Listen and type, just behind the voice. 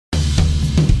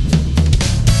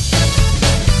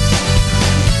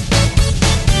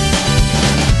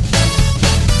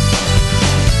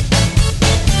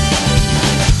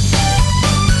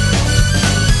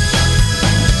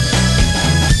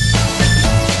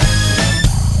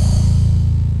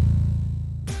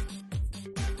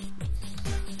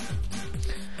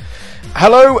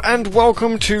Hello and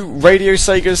welcome to Radio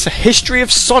Sega's History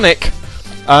of Sonic,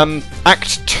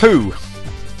 Act 2.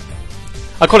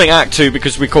 I'm calling it Act 2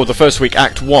 because we called the first week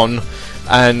Act 1,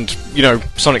 and, you know,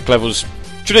 Sonic levels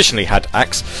traditionally had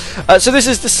acts. So this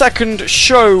is the second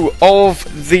show of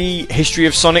the History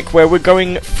of Sonic, where we're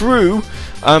going through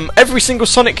every single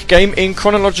Sonic game in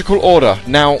chronological order.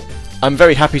 Now, I'm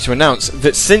very happy to announce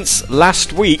that since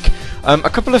last week, a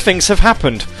couple of things have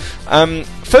happened.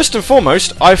 First and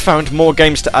foremost, I've found more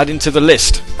games to add into the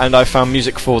list, and I've found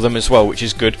music for them as well, which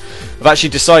is good. I've actually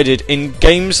decided in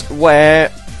games where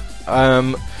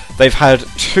they've had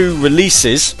two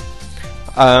releases,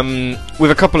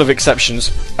 with a couple of exceptions,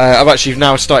 I've actually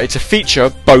now started to feature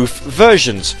both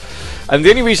versions. And the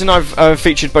only reason I've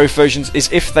featured both versions is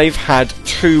if they've had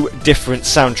two different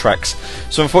soundtracks.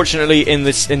 So unfortunately, in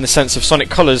the sense of Sonic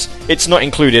Colors, it's not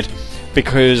included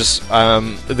because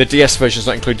the DS version is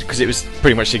not included because it was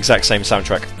pretty much the exact same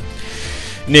soundtrack.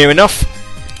 Near enough.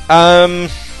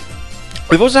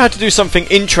 We've also had to do something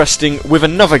interesting with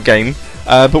another game,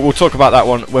 but we'll talk about that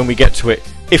one when we get to it,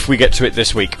 if we get to it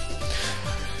this week.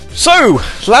 So,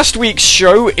 last week's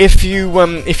show, if you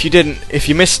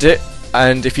missed it,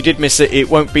 and if you did miss it, it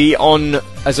won't be on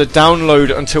as a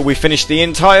download until we finish the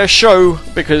entire show,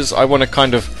 because I want to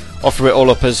kind of offer it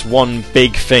all up as one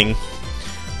big thing.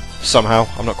 Somehow,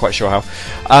 I'm not quite sure how.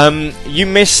 You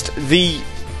missed the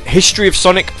history of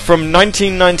Sonic from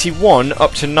 1991 up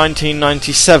to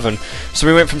 1997. So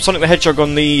we went from Sonic the Hedgehog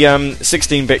on the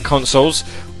 16-bit consoles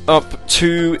up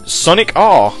to Sonic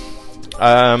R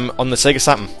on the Sega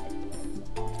Saturn.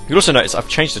 You'll also notice I've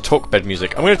changed the talkbed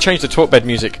music. I'm going to change the talkbed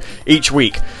music each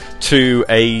week to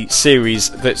a series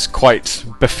that's quite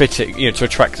befitting, to a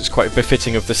track that's quite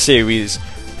befitting of the series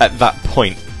at that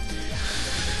point.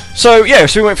 So yeah,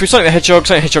 so we went through Sonic the Hedgehog,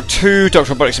 Sonic the Hedgehog 2,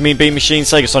 Dr. Robotnik's Mean Bean Machine,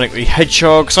 Sega Sonic the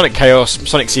Hedgehog, Sonic Chaos,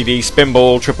 Sonic CD,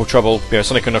 Spinball, Triple Trouble,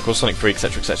 Sonic & Knuckles, Sonic 3,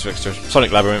 etc, etc, etc,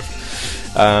 Sonic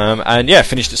Labyrinth, and yeah,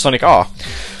 finished at Sonic R.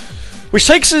 Which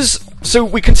takes us, so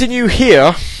we continue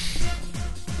here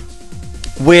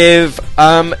with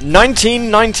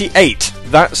 1998.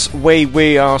 That's where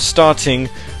we are starting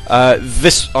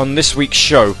on this week's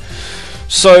show.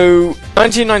 So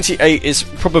 1998 is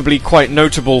probably quite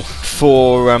notable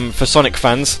for Sonic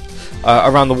fans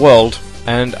around the world,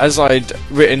 and as I'd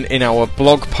written in our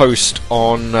blog post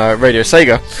on Radio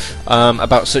Sega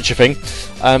about such a thing,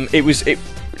 it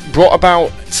brought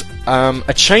about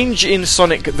a change in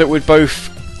Sonic that would both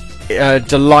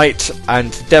delight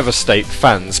and devastate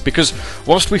fans, because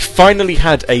whilst we finally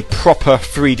had a proper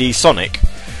 3D Sonic,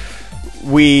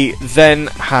 we then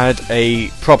had a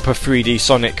proper 3D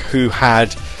Sonic who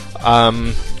had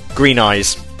green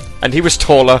eyes, and he was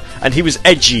taller, and he was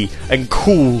edgy and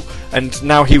cool, and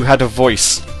now he had a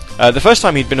voice. The first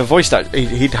time he'd been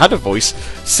he'd had a voice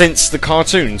since the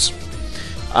cartoons.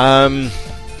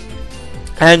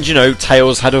 And,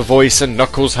 Tails had a voice, and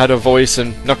Knuckles had a voice,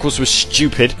 and Knuckles was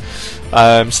stupid.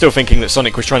 Still thinking that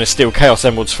Sonic was trying to steal Chaos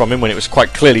Emeralds from him when it was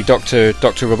quite clearly Dr.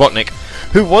 Robotnik,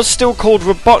 who was still called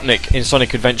Robotnik in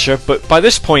Sonic Adventure, but by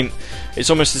this point,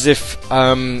 it's almost as if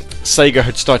Sega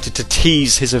had started to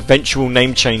tease his eventual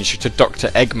name change to Dr.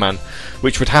 Eggman,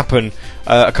 which would happen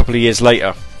a couple of years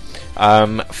later.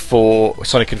 For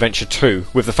Sonic Adventure 2,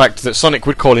 with the fact that Sonic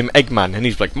would call him Eggman, and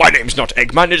he's like, "My name's not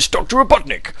Eggman, it's Dr.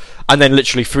 Robotnik." And then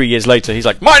literally 3 years later, he's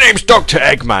like, "My name's Dr.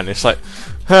 Eggman." It's like,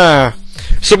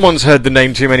 someone's heard the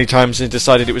name too many times and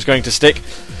decided it was going to stick.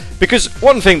 Because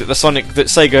one thing that that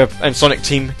Sega and Sonic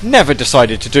team never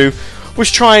decided to do was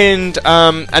try and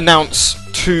announce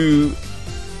to,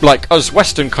 like, us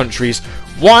Western countries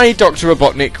why Dr.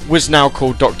 Robotnik was now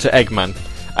called Dr. Eggman,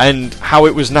 and how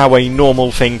it was now a normal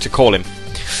thing to call him.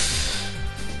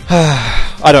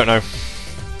 I don't know.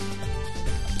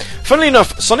 Funnily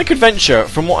enough, Sonic Adventure,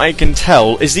 from what I can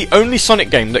tell, is the only Sonic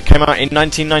game that came out in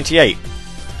 1998.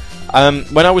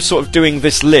 When I was sort of doing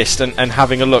this list and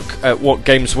having a look at what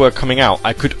games were coming out,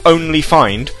 I could only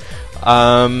find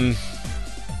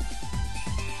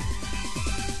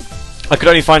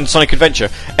Sonic Adventure.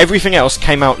 Everything else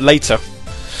came out later.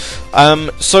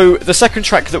 So the second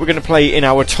track that we're going to play in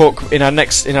our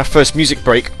first music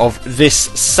break of this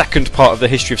second part of the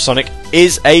history of Sonic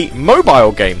is a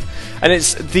mobile game, and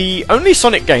it's the only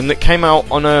Sonic game that came out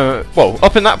on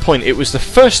up in that point it was the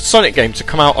first Sonic game to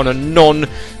come out on a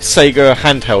non-Sega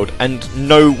handheld, and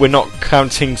no, we're not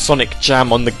counting Sonic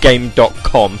Jam on the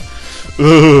Game.com.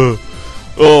 Ugh.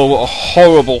 Oh, what a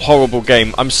horrible, horrible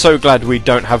game. I'm so glad we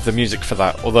don't have the music for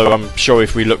that, although I'm sure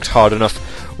if we looked hard enough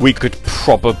we could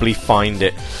probably find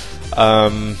it.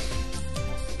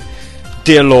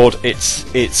 Dear Lord,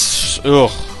 it's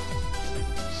ugh.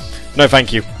 No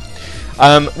thank you.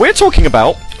 We're talking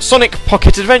about Sonic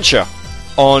Pocket Adventure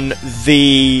on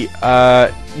the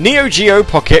Neo Geo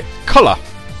Pocket Color.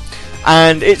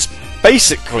 And it's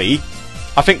basically,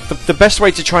 I think the best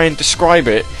way to try and describe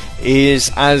it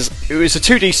is as, it was a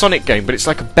 2D Sonic game, but it's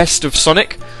like a best of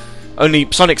Sonic. Only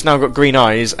Sonic's now got green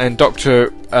eyes, and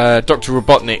Dr.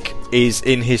 Robotnik is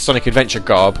in his Sonic Adventure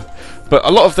garb. But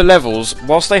a lot of the levels,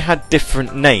 whilst they had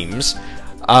different names,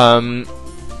 were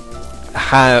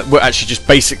actually just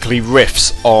basically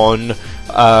riffs on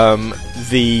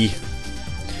the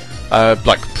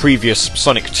like previous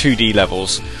Sonic 2D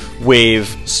levels,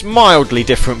 with mildly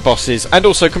different bosses and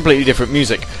also completely different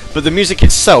music. But the music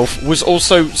itself was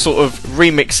also sort of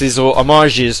remixes or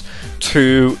homages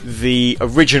to the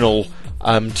original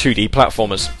 2D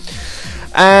platformers.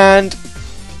 And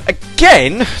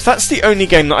again, that's the only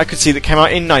game that I could see that came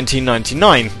out in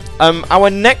 1999. Our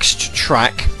next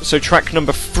track, so track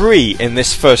number 3 in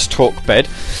this first talk bed,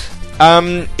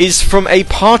 is from a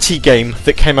party game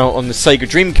that came out on the Sega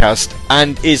Dreamcast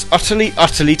and is utterly,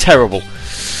 utterly terrible.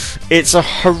 It's a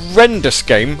horrendous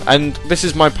game, and this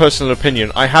is my personal opinion.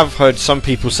 I have heard some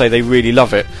people say they really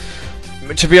love it.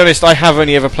 To be honest, I have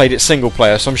only ever played it single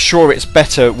player, so I'm sure it's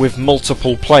better with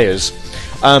multiple players.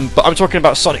 But I'm talking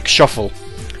about Sonic Shuffle.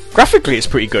 Graphically, it's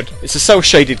pretty good. It's a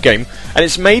cel-shaded game, and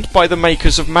it's made by the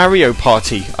makers of Mario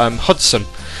Party, Hudson.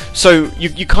 So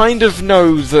you kind of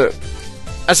know that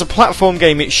as a platform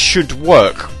game it should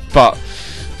work, but,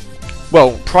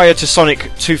 well, prior to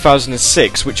Sonic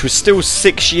 2006, which was still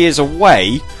 6 years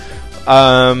away,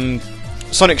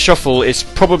 Sonic Shuffle is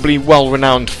probably well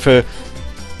renowned for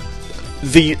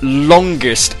the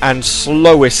longest and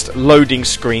slowest loading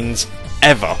screens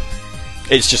ever.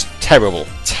 It's just terrible.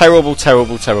 Terrible,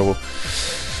 terrible, terrible.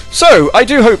 So, I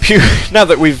do hope you, now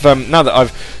that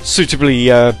I've suitably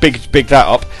bigged that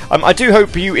up, I do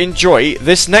hope you enjoy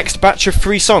this next batch of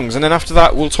 3 songs, and then after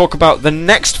that we'll talk about the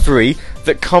next 3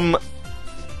 that come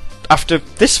after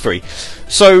this 3.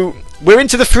 So, we're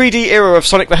into the 3D era of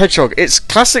Sonic the Hedgehog. It's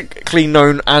classically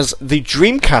known as the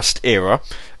Dreamcast era,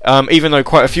 even though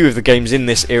quite a few of the games in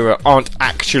this era aren't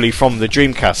actually from the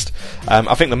Dreamcast.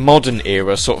 I think the modern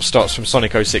era sort of starts from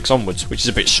Sonic 06 onwards, which is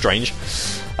a bit strange.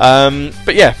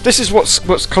 But yeah, this is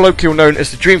what's colloquially known as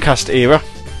the Dreamcast era.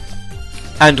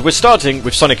 And we're starting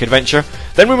with Sonic Adventure,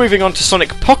 then we're moving on to Sonic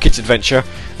Pocket Adventure,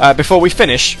 before we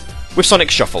finish with Sonic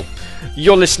Shuffle.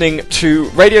 You're listening to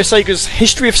Radio Sega's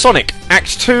History of Sonic,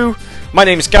 Act 2. My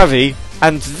name's Gavi,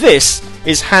 and this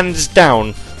is hands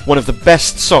down one of the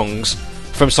best songs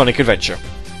from Sonic Adventure.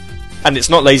 And it's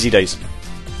not Lazy Days.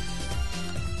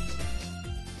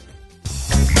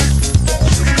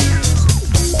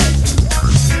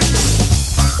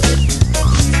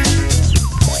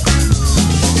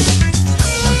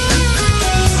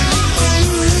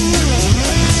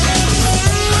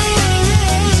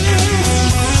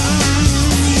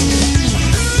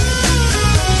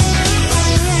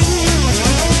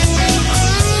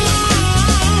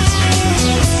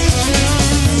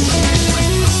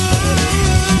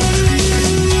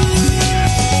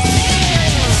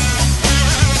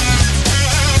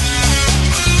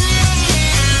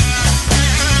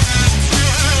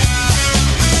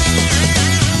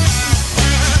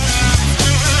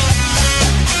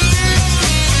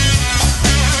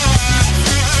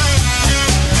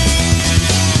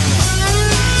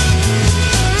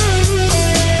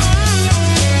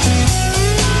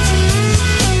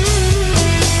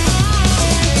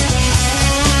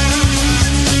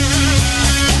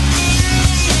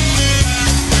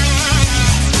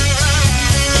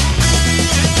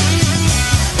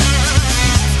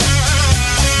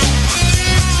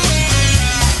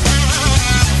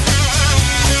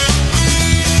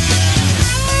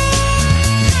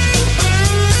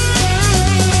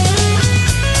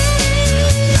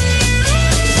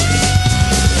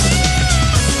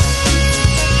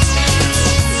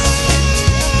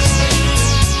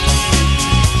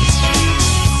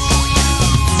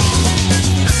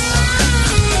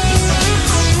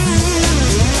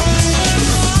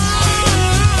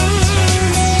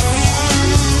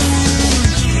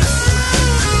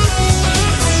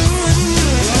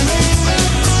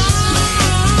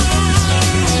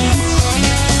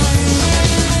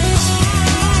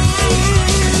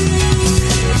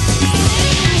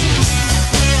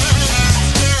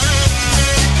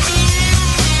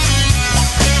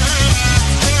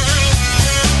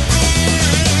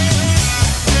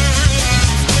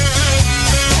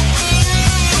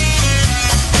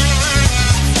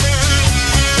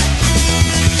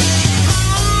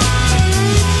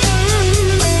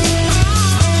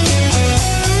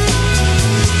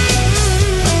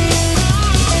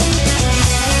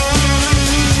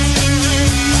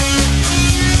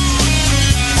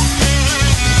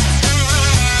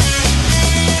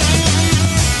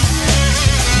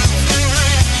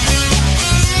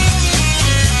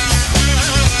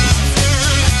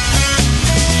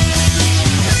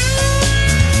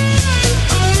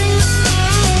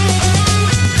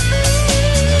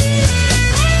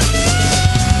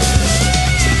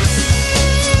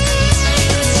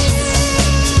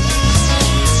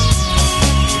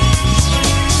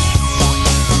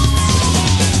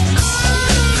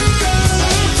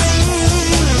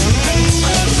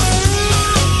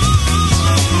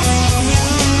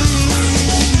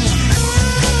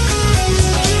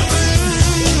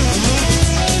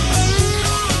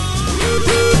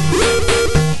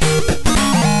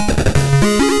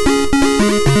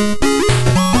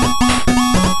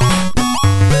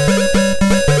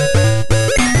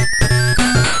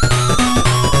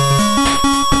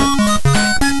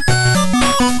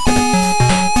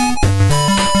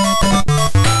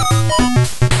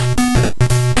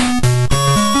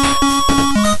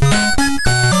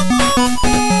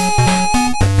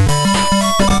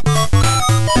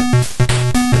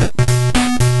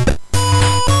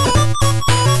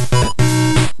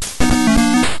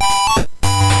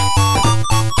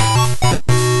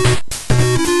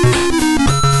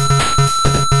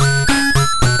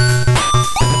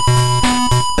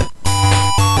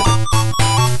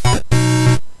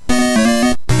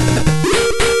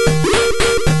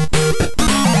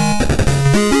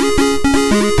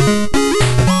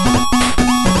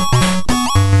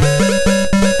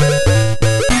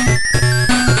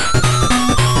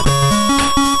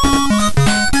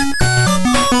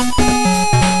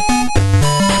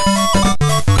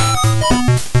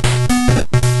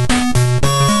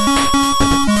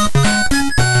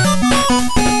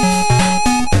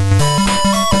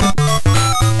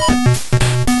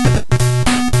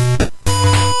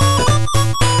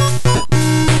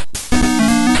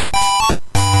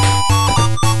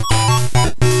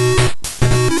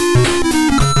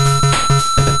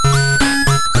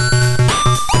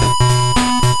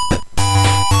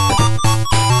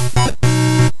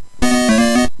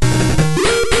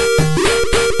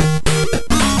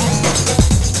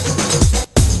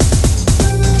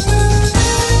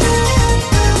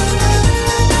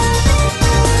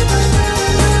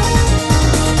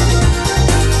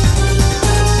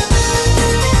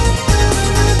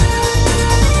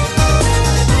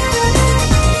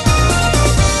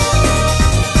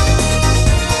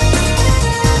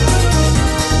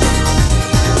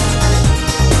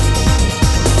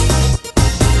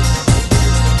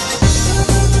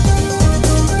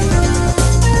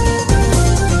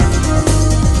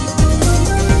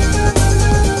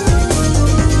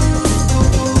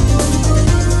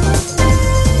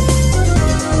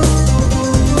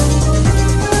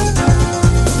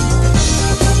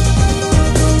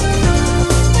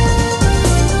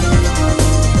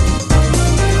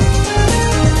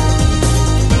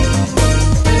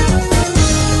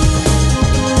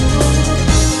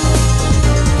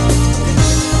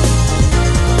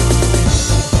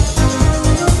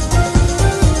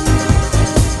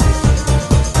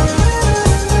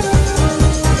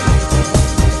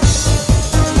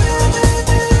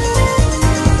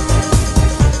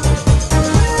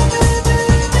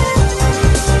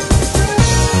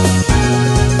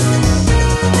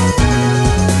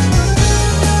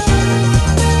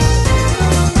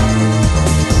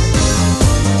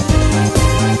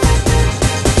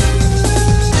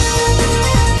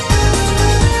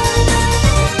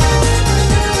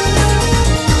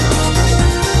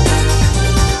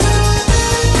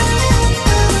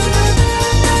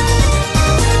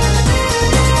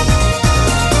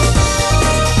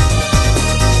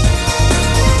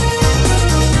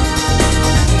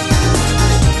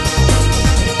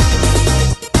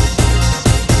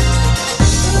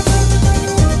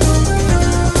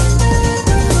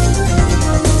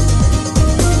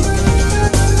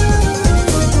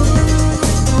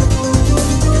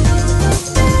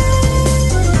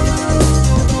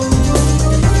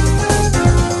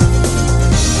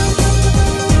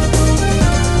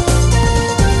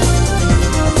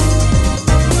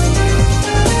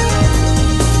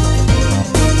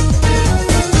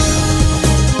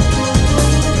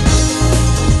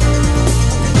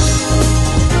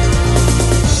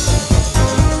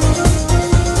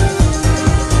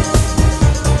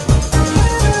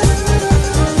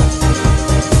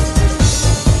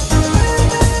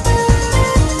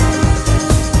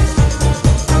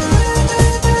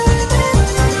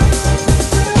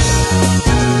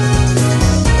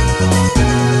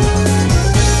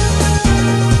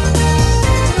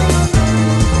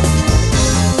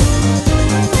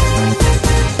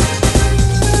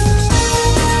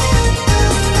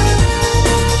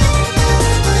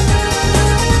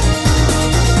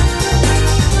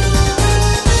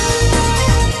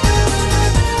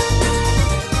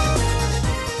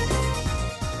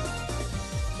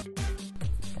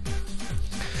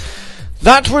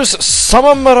 That was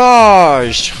Summer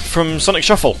Mirage from Sonic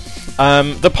Shuffle,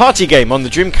 the party game on the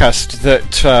Dreamcast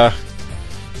that,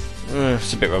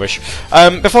 it's a bit rubbish.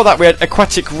 Before that we had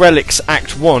Aquatic Relics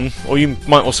Act 1, or you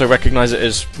might also recognise it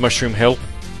as Mushroom Hill.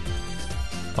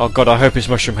 Oh god, I hope it's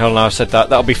Mushroom Hill now I've said that.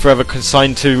 That'll be forever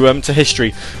consigned to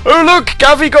history. Oh look,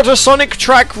 Gavi got a Sonic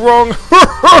track wrong!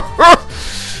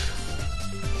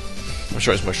 I'm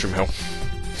sure it's Mushroom Hill.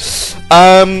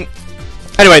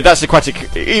 Anyway, that's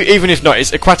Aquatic, even if not,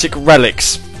 it's Aquatic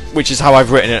Relics, which is how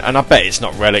I've written it, and I bet it's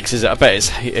not Relics, is it? I bet it's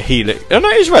Helix. Oh no,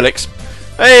 it is Relics.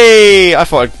 Hey, I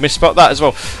thought I'd misspelled that as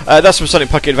well. That's from Sonic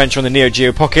Pocket Adventure on the Neo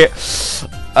Geo Pocket.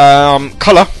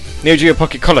 Colour, Neo Geo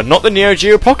Pocket Colour, not the Neo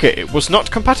Geo Pocket. It was not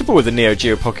compatible with the Neo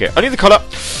Geo Pocket, only the colour.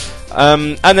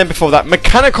 And then before that,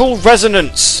 Mechanical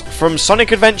Resonance from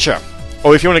Sonic Adventure.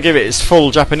 Or if you want to give it its full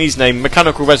Japanese name,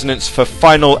 Mechanical Resonance for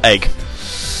Final Egg.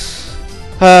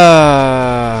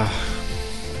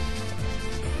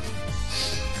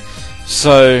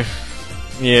 So,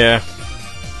 yeah.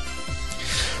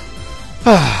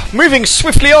 Moving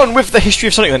swiftly on with the history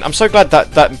of Sonic then. I'm so glad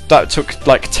that took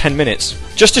like 10 minutes.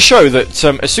 Just to show that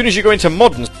as soon as you go into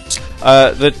modern,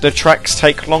 the tracks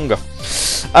take longer.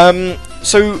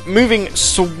 So moving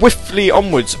swiftly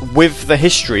onwards with the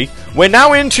history, we're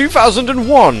now in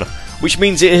 2001, which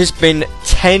means it has been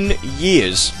 10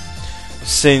 years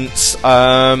since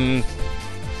Sonic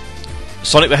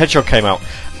the Hedgehog came out.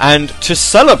 And to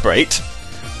celebrate,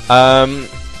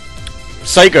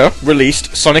 Sega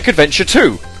released Sonic Adventure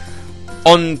 2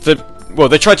 on the... Well,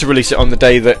 they tried to release it on the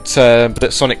day that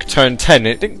that Sonic turned 10.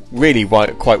 It didn't really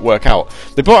quite work out.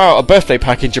 They brought out a birthday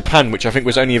pack in Japan, which I think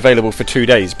was only available for 2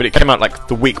 days, but it came out like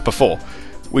the week before,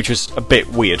 which was a bit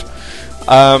weird.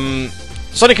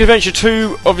 Sonic Adventure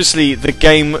 2, obviously the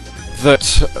game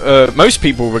that most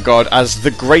people regard as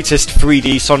the greatest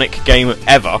 3D Sonic game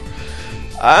ever.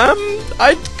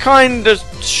 I'd kind of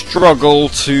struggle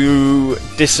to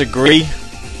disagree.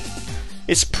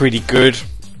 It's pretty good.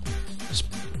 It's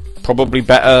probably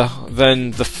better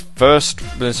than the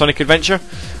than Sonic Adventure.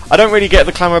 I don't really get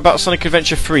the clamour about Sonic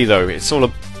Adventure 3 though. It's all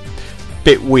a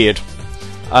bit weird.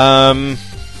 But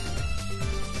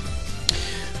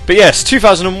yes,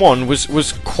 2001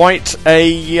 was quite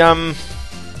a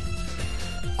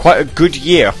good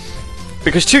year,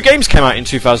 because 2 games came out in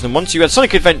 2001. So you had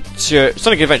Sonic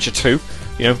Adventure 2,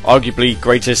 you know, arguably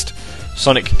greatest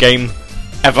Sonic game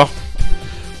ever.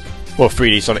 Well,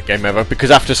 3D Sonic game ever, because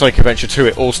after Sonic Adventure 2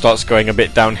 it all starts going a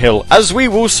bit downhill, as we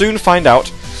will soon find out.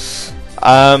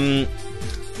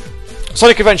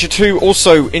 Sonic Adventure 2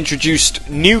 also introduced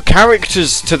new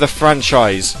characters to the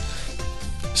franchise,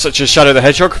 such as Shadow the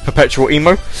Hedgehog, Perpetual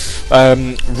Emo,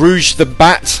 Rouge the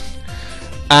Bat,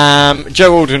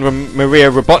 Gerald and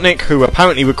Maria Robotnik, who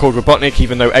apparently were called Robotnik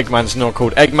even though Eggman's not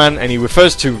called Eggman, and he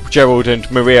refers to Gerald and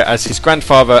Maria as his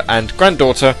grandfather and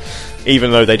granddaughter,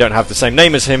 even though they don't have the same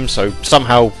name as him. So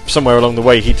somehow, somewhere along the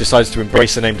way, he decides to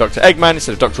embrace the name Dr. Eggman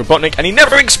instead of Dr. Robotnik, and he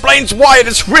never explains why, and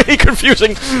it's really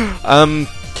confusing.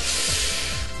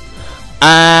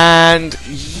 And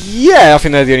yeah, I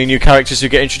think they're the only new characters who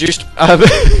get introduced.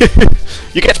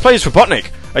 You get to play as Robotnik.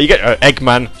 You get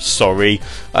Eggman, sorry.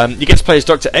 You get to play as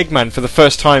Dr. Eggman for the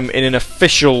first time in an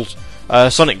official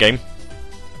Sonic game.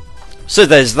 So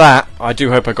there's that. I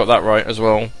do hope I got that right as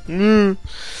well.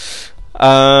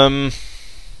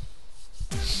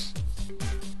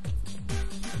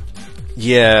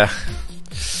 Yeah.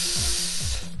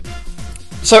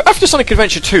 So after Sonic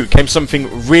Adventure 2 came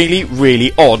something really,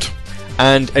 really odd,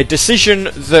 and a decision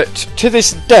that to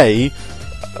this day,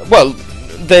 well,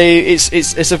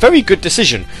 it's a very good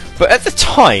decision, but at the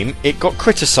time it got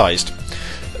criticised.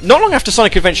 Not long after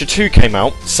Sonic Adventure 2 came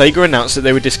out, Sega announced that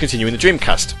they were discontinuing the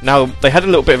Dreamcast. Now, they had a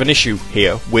little bit of an issue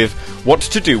here with what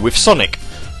to do with Sonic,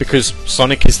 because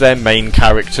Sonic is their main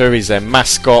character, he's their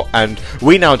mascot, and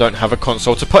we now don't have a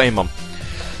console to put him on.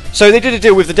 So they did a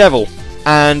deal with the devil,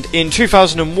 and in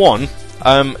 2001,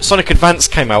 Sonic Advance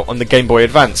came out on the Game Boy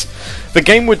Advance. The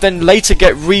game would then later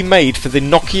get remade for the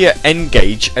Nokia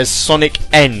N-Gage as Sonic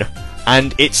N,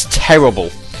 and it's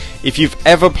terrible. If you've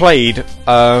ever played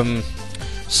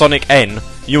Sonic N,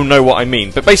 you'll know what I mean.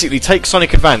 But basically, take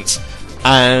Sonic Advance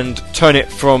and turn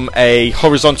it from a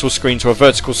horizontal screen to a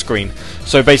vertical screen.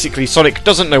 So basically, Sonic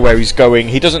doesn't know where he's going,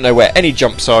 he doesn't know where any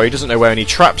jumps are, he doesn't know where any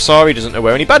traps are, he doesn't know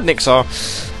where any badniks are,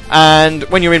 and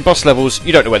when you're in boss levels,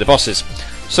 you don't know where the boss is.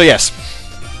 So yes,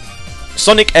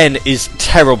 Sonic N is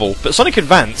terrible, but Sonic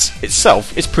Advance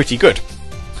itself is pretty good.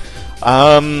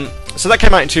 So that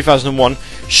came out in 2001.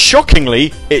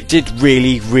 Shockingly, it did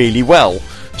really, really well.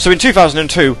 So in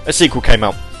 2002, a sequel came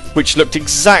out. which looked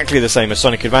exactly the same as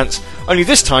Sonic Advance, only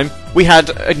this time we had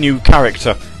a new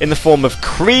character in the form of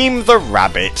Cream the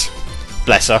Rabbit.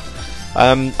 Bless her.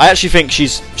 I actually think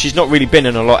she's not really been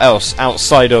in a lot else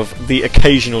outside of the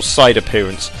occasional side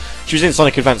appearance. She was in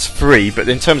Sonic Advance 3, but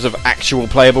in terms of actual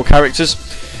playable characters,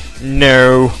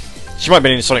 no. She might have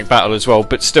been in Sonic Battle as well,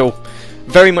 but still,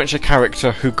 very much a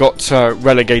character who got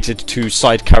relegated to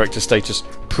side character status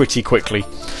pretty quickly.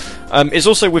 It's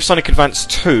also with Sonic Advance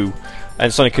 2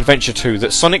 and Sonic Adventure 2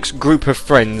 that Sonic's group of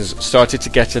friends started to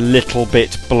get a little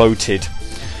bit bloated.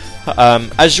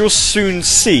 As you'll soon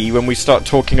see when we start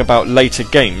talking about later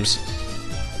games,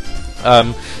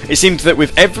 it seemed that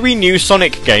with every new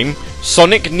Sonic game,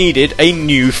 Sonic needed a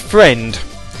new friend.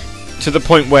 To the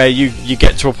point where you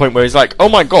get to a point where it's like, oh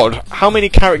my god, how many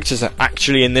characters are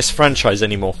actually in this franchise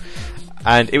anymore?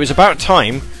 And it was about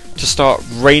time to start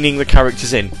reining the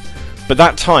characters in. But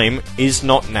that time is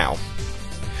not now.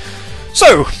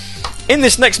 So, in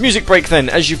this next music break then,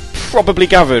 as you've probably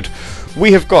gathered,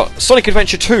 we have got Sonic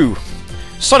Adventure 2,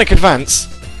 Sonic Advance,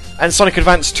 and Sonic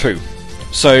Advance 2.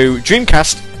 So,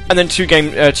 Dreamcast, and then two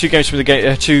games from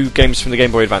the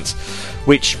Game Boy Advance,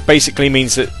 which basically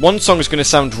means that one song is going to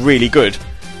sound really good,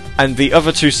 and the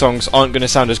other two songs aren't going to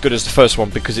sound as good as the first one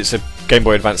because it's a Game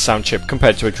Boy Advance sound chip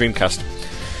compared to a Dreamcast.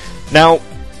 Now,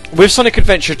 with Sonic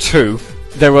Adventure 2,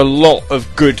 there are a lot of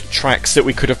good tracks that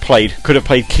we could have played. Could have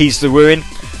played Keys to the Ruin,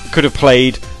 could have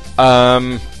played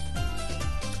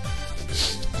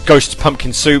Ghost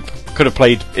Pumpkin Soup, could have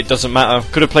played It Doesn't Matter,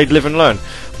 could have played Live and Learn.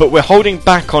 But we're holding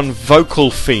back on vocal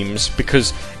themes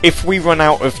because if we run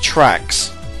out of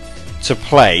tracks to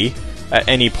play at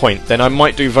any point, then I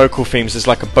might do vocal themes as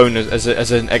like a bonus,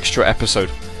 as an extra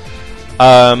episode.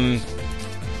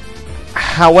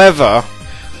 However,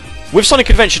 with Sonic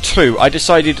Adventure 2, I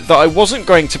decided that I wasn't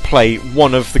going to play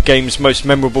one of the game's most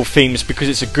memorable themes because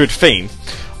it's a good theme.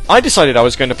 I decided I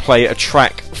was going to play a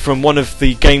track from one of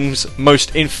the game's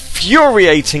most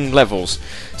infuriating levels.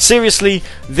 Seriously,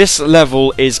 this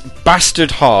level is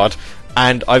bastard hard,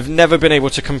 and I've never been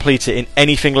able to complete it in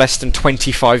anything less than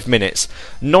 25 minutes.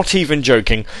 Not even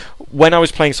joking. When I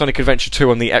was playing Sonic Adventure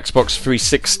 2 on the Xbox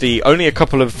 360 only a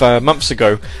couple of months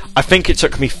ago, I think it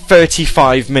took me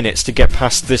 35 minutes to get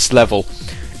past this level.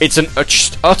 It's an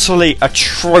utterly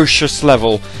atrocious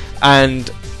level, and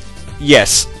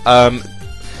yes, I'm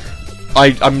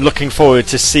looking forward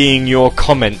to seeing your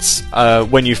comments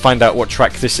when you find out what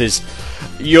track this is.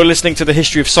 You're listening to The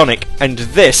History of Sonic, and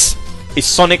this is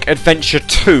Sonic Adventure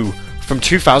 2 from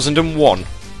 2001.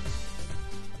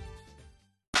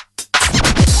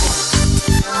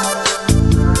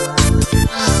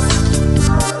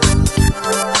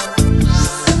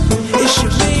 It's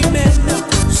your main man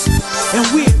Knuckles, and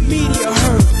we're Meteor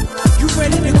Herd. You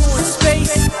ready to go in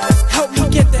space? Help me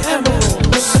get the emeralds.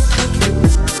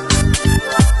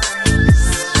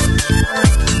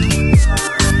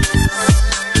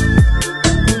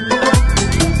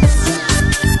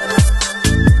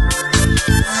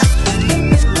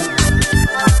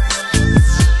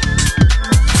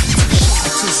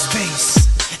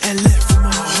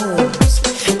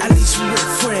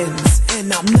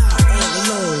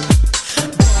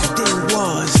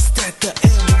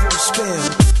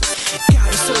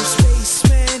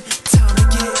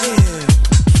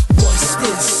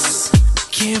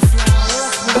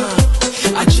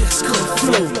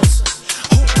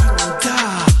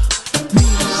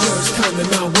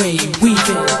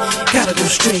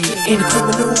 Any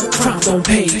criminal crime don't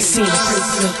pay. Seen a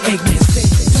crazy little Eggman say.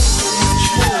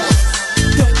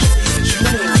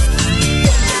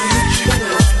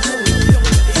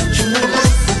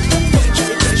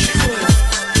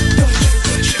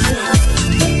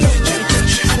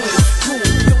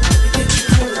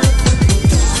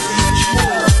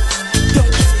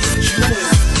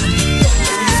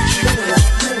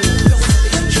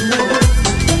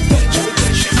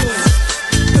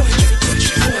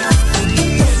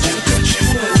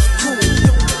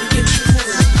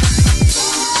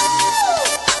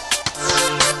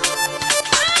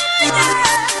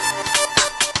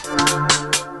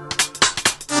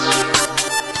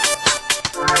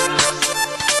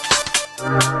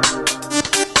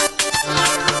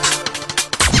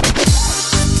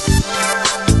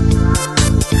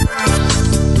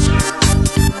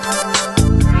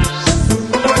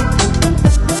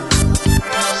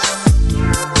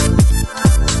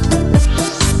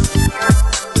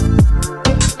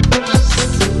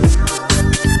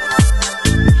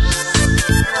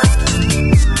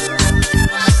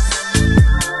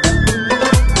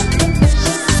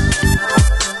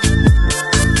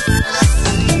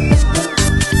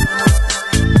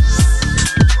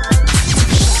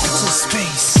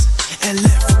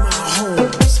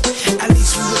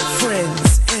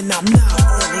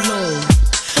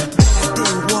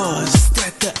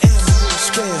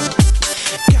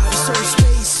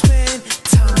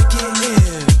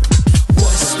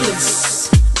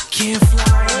 can't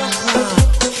fly or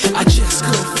climb. I just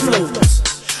could float.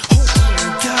 Hope I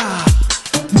don't die.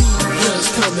 Meteors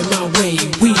coming my way.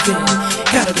 Weaving,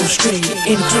 gotta go straight.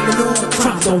 Any criminal,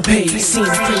 crime don't pay. Seen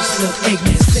the traces of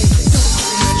Eggman say.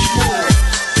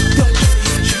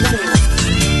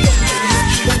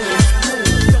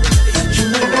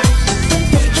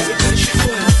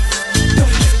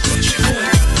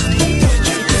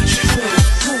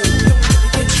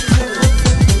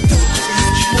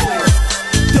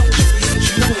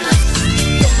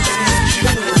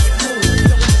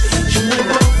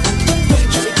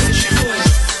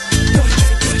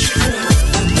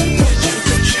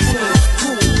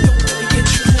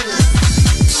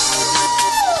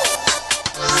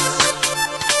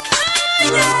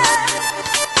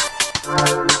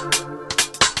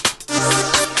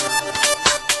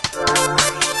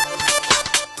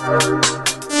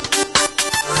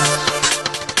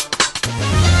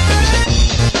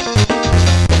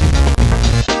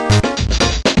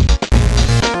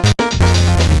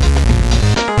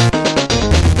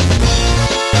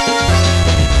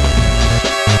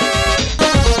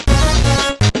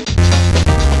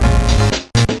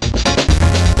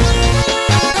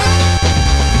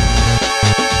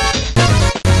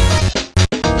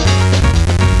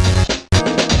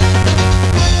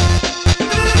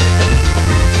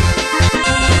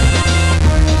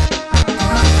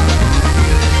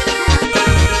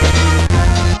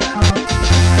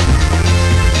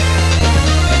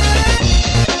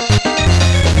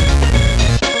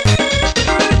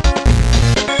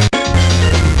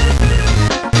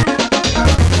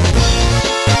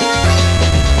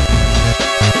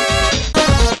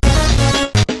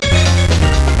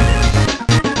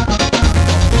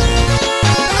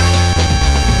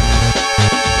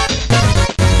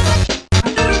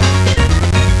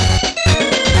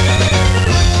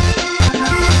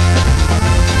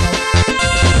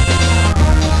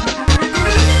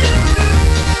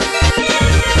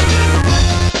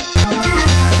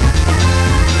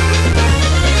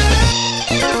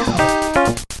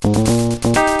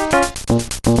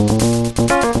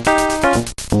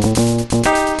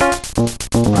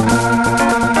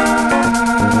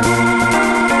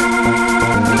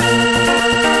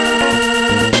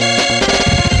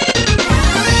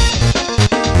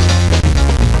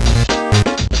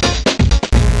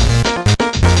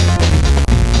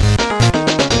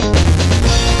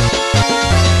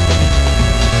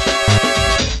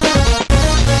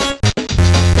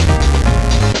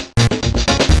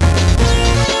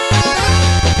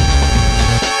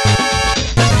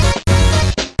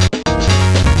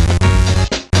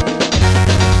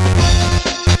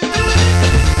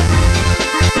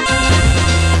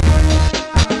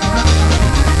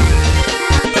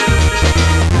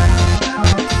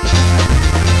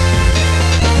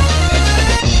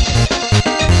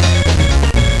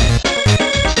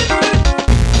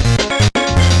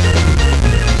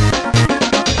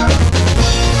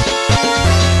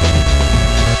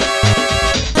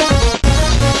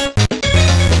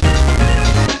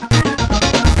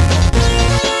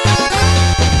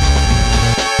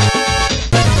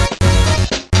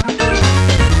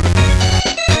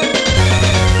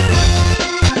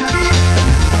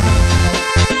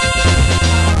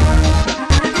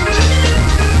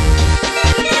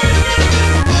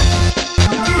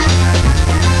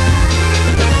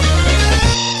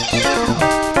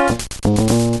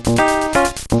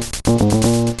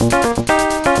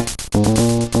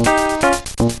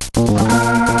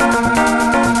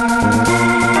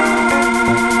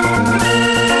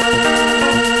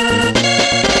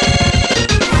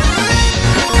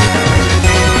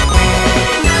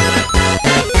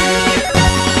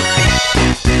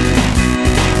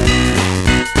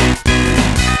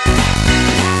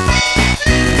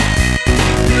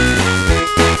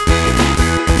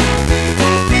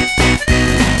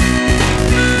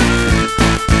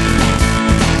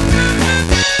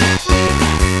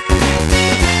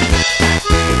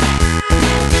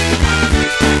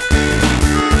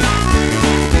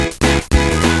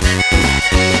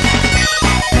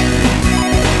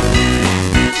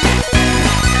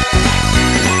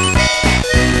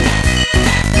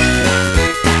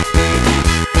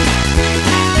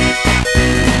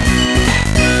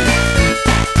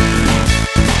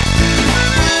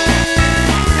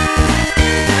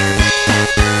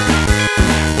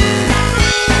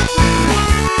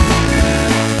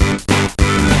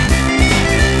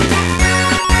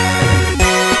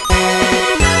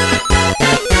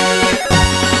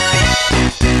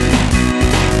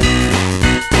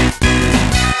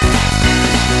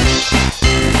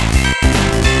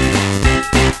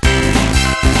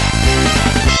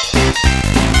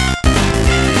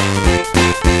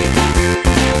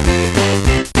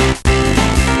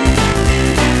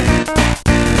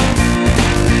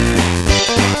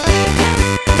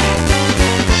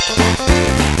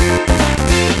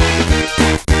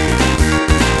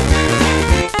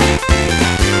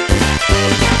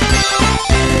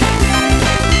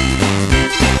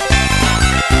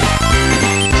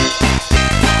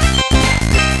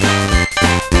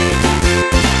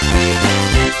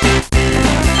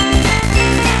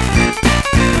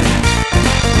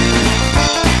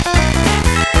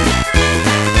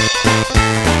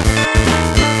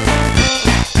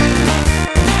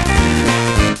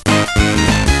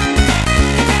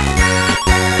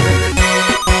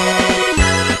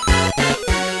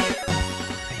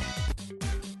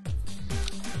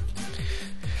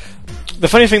 The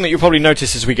funny thing that you'll probably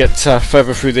notice as we get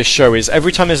further through this show is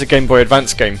every time there's a Game Boy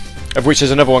Advance game, of which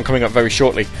there's another one coming up very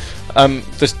shortly,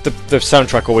 the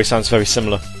soundtrack always sounds very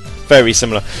similar. Very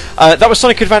similar. That was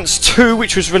Sonic Advance 2,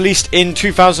 which was released in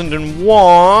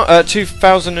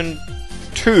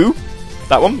 2002.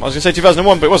 That one. I was going to say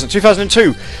 2001, but it wasn't.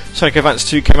 2002. Sonic Advance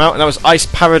 2 came out, and that was Ice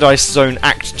Paradise Zone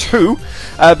Act 2.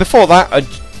 Before that, a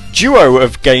duo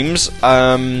of games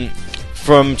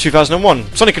from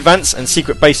 2001. Sonic Advance and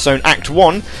Secret Base Zone Act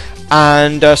 1.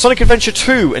 And Sonic Adventure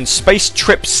 2 and Space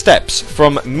Trip Steps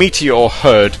from Meteor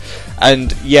Herd.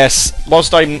 And yes,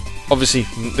 whilst I'm... Obviously,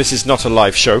 this is not a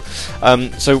live show,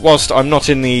 so whilst I'm not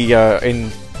in the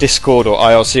in Discord or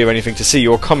IRC or anything to see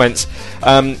your comments,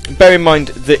 bear in mind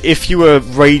that if you were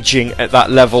raging at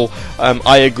that level,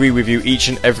 I agree with you each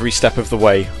and every step of the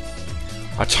way.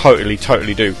 I totally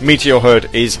do. Meteor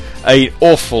Herd is an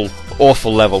awful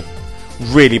level.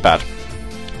 Really bad.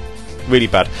 Really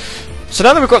bad. So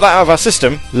now that we've got that out of our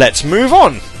system, let's move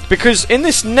on. Because in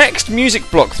this next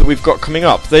music block that we've got coming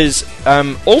up, there's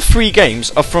all three games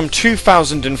are from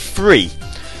 2003,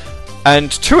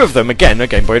 and two of them, again, are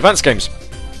Game Boy Advance games.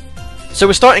 So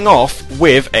we're starting off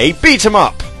with a beat 'em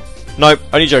up. No,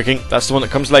 only joking. That's the one that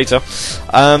comes later.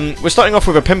 We're starting off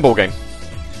with a pinball game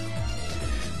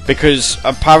because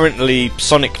apparently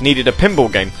Sonic needed a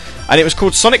pinball game, and it was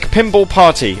called Sonic Pinball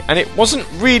Party. And it wasn't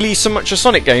really so much a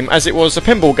Sonic game as it was a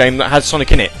pinball game that had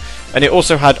Sonic in it, and it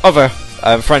also had other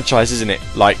franchises in it,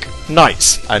 like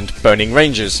Knights and Burning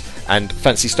Rangers and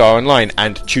Fancy Star Online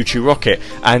and Choo Choo Rocket.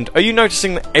 And are you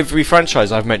noticing that every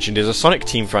franchise I've mentioned is a Sonic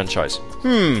Team franchise?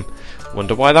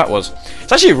 Wonder why that was.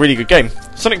 It's actually a really good game.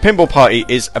 Sonic Pinball Party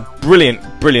is a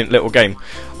brilliant little game.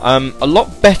 A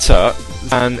lot better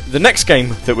than the next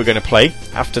game that we're going to play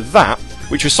after that,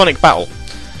 which was Sonic Battle.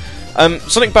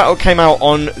 Sonic Battle came out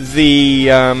on the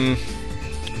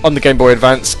Game Boy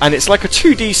Advance, and it's like a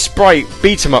 2D sprite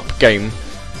beat-em-up game,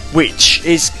 which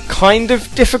is kind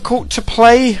of difficult to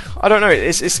play. I don't know,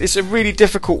 it's a really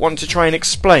difficult one to try and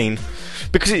explain,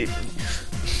 because it...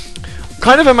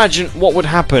 Kind of imagine what would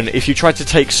happen if you tried to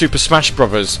take Super Smash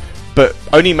Bros., but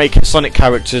only make it Sonic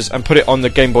characters and put it on the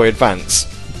Game Boy Advance,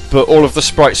 but all of the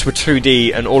sprites were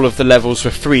 2D and all of the levels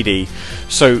were 3D,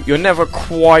 so you're never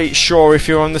quite sure if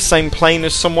you're on the same plane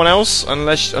as someone else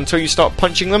until you start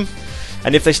punching them.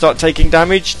 And if they start taking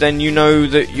damage, then you know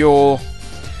that you're...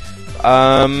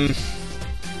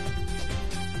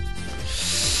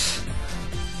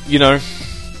 you know...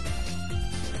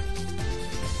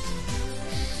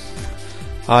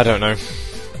 I don't know.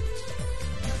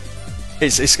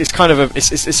 It's kind of a...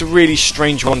 It's a really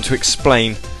strange one to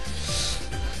explain.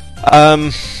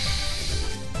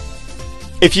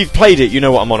 If you've played it, you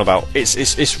know what I'm on about.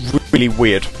 It's really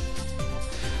weird.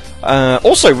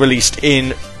 Also released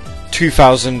in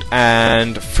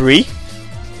 2003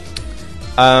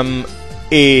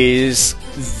 is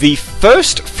the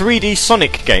first 3D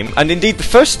Sonic game, and indeed the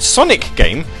first Sonic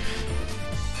game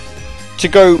to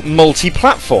go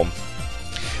multi-platform.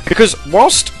 Because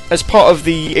whilst, as part of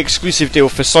the exclusive deal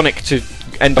for Sonic to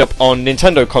end up on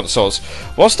Nintendo consoles,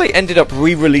 whilst they ended up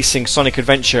re-releasing Sonic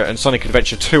Adventure and Sonic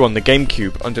Adventure 2 on the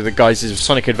GameCube under the guises of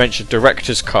Sonic Adventure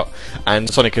Director's Cut and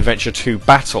Sonic Adventure 2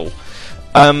 Battle,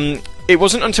 it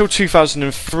wasn't until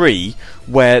 2003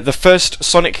 where the first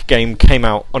Sonic game came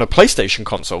out on a PlayStation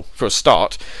console, for a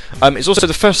start. It's also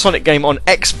the first Sonic game on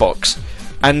Xbox,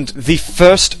 and the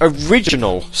first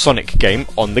original Sonic game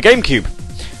on the GameCube.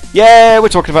 Yeah, we're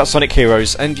talking about Sonic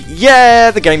Heroes, and yeah,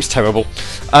 the game's terrible.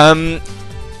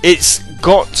 It's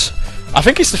got... I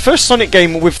think it's the first Sonic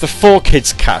game with the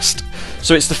 4Kids cast.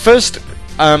 So it's the first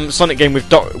Sonic game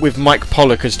with Mike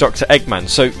Pollock as Dr. Eggman.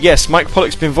 So yes, Mike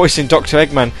Pollock's been voicing Dr.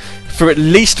 Eggman for at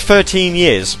least 13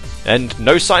 years, and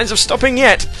no signs of stopping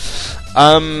yet.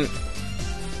 But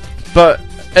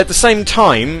at the same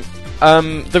time,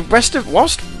 the rest of...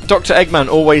 Whilst Dr. Eggman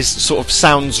always sort of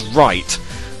sounds right,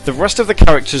 the rest of the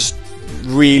characters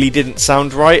really didn't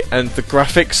sound right, and the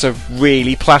graphics are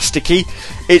really plasticky.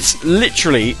 It's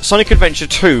literally... Sonic Adventure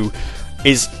 2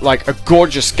 is like a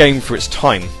gorgeous game for its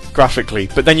time, graphically,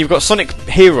 but then you've got Sonic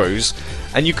Heroes,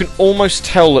 and you can almost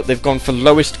tell that they've gone for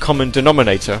lowest common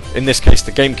denominator, in this case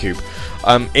the GameCube,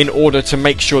 in order to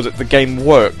make sure that the game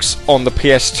works on the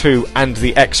PS2 and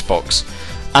the Xbox.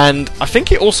 And I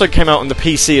think it also came out on the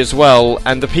PC as well,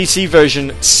 and the PC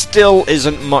version still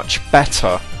isn't much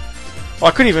better. Well,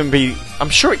 I couldn't even be... I'm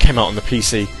sure it came out on the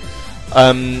PC.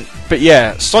 But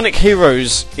yeah, Sonic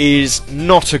Heroes is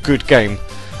not a good game.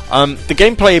 The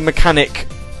gameplay mechanic,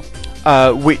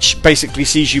 which basically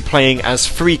sees you playing as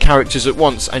 3 characters at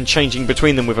once and changing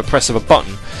between them with a press of a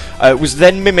button, was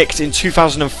then mimicked in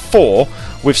 2004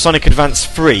 with Sonic Advance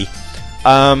 3.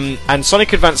 And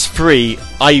Sonic Advance 3,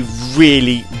 I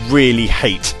really, really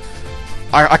hate.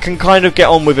 I can kind of get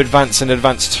on with Advance and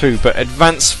Advance 2, but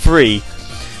Advance 3,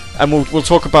 and we'll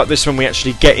talk about this when we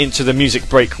actually get into the music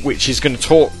break, which is going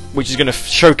to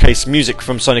showcase music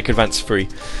from Sonic Advance 3.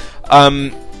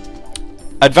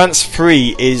 Advance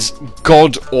 3 is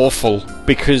god awful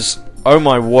because, oh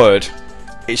my word,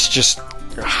 it's just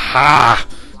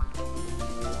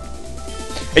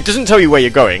it doesn't tell you where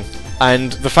you're going,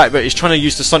 and the fact that it's trying to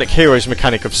use the Sonic Heroes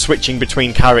mechanic of switching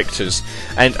between characters,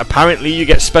 and apparently you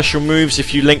get special moves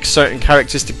if you link certain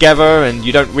characters together, and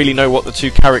you don't really know what the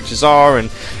two characters are, and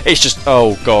it's just,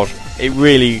 oh god, it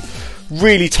really,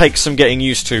 really takes some getting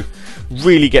used to.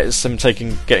 Really takes some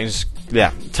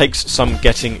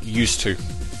getting used to.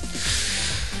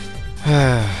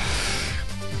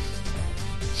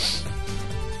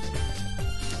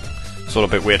 It's all a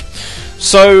bit weird.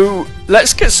 So,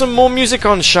 let's get some more music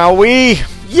on, shall we?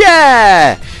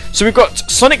 Yeah! So we've got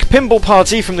Sonic Pinball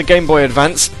Party from the Game Boy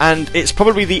Advance, and it's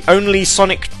probably the only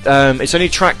only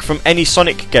track from any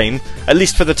Sonic game, at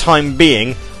least for the time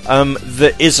being,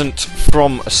 that isn't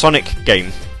from a Sonic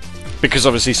game. Because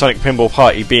obviously Sonic Pinball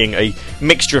Party being a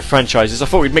mixture of franchises, I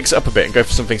thought we'd mix it up a bit and go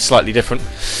for something slightly different.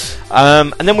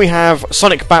 And then we have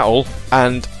Sonic Battle,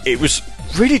 and it was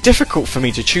really difficult for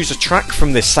me to choose a track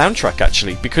from this soundtrack,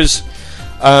 actually, because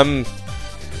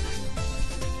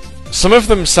some of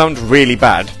them sound really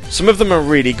bad, some of them are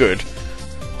really good,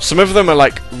 some of them are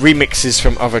like remixes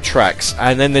from other tracks,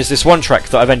 and then there's this one track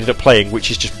that I've ended up playing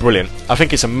which is just brilliant. I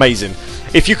think it's amazing.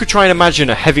 If you could try and imagine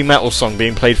a heavy metal song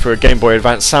being played for a Game Boy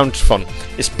Advance sound fun,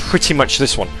 it's pretty much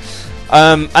this one.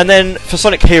 And then for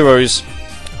Sonic Heroes,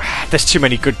 there's too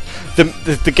many good.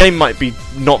 The game might be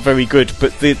not very good,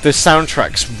 but the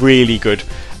soundtrack's really good,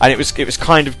 and it was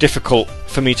kind of difficult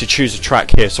for me to choose a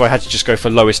track here, so I had to just go for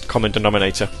lowest common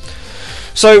denominator.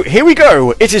 So here we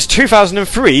go. It is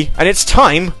 2003, and it's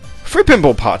time for a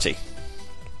Pinball Party.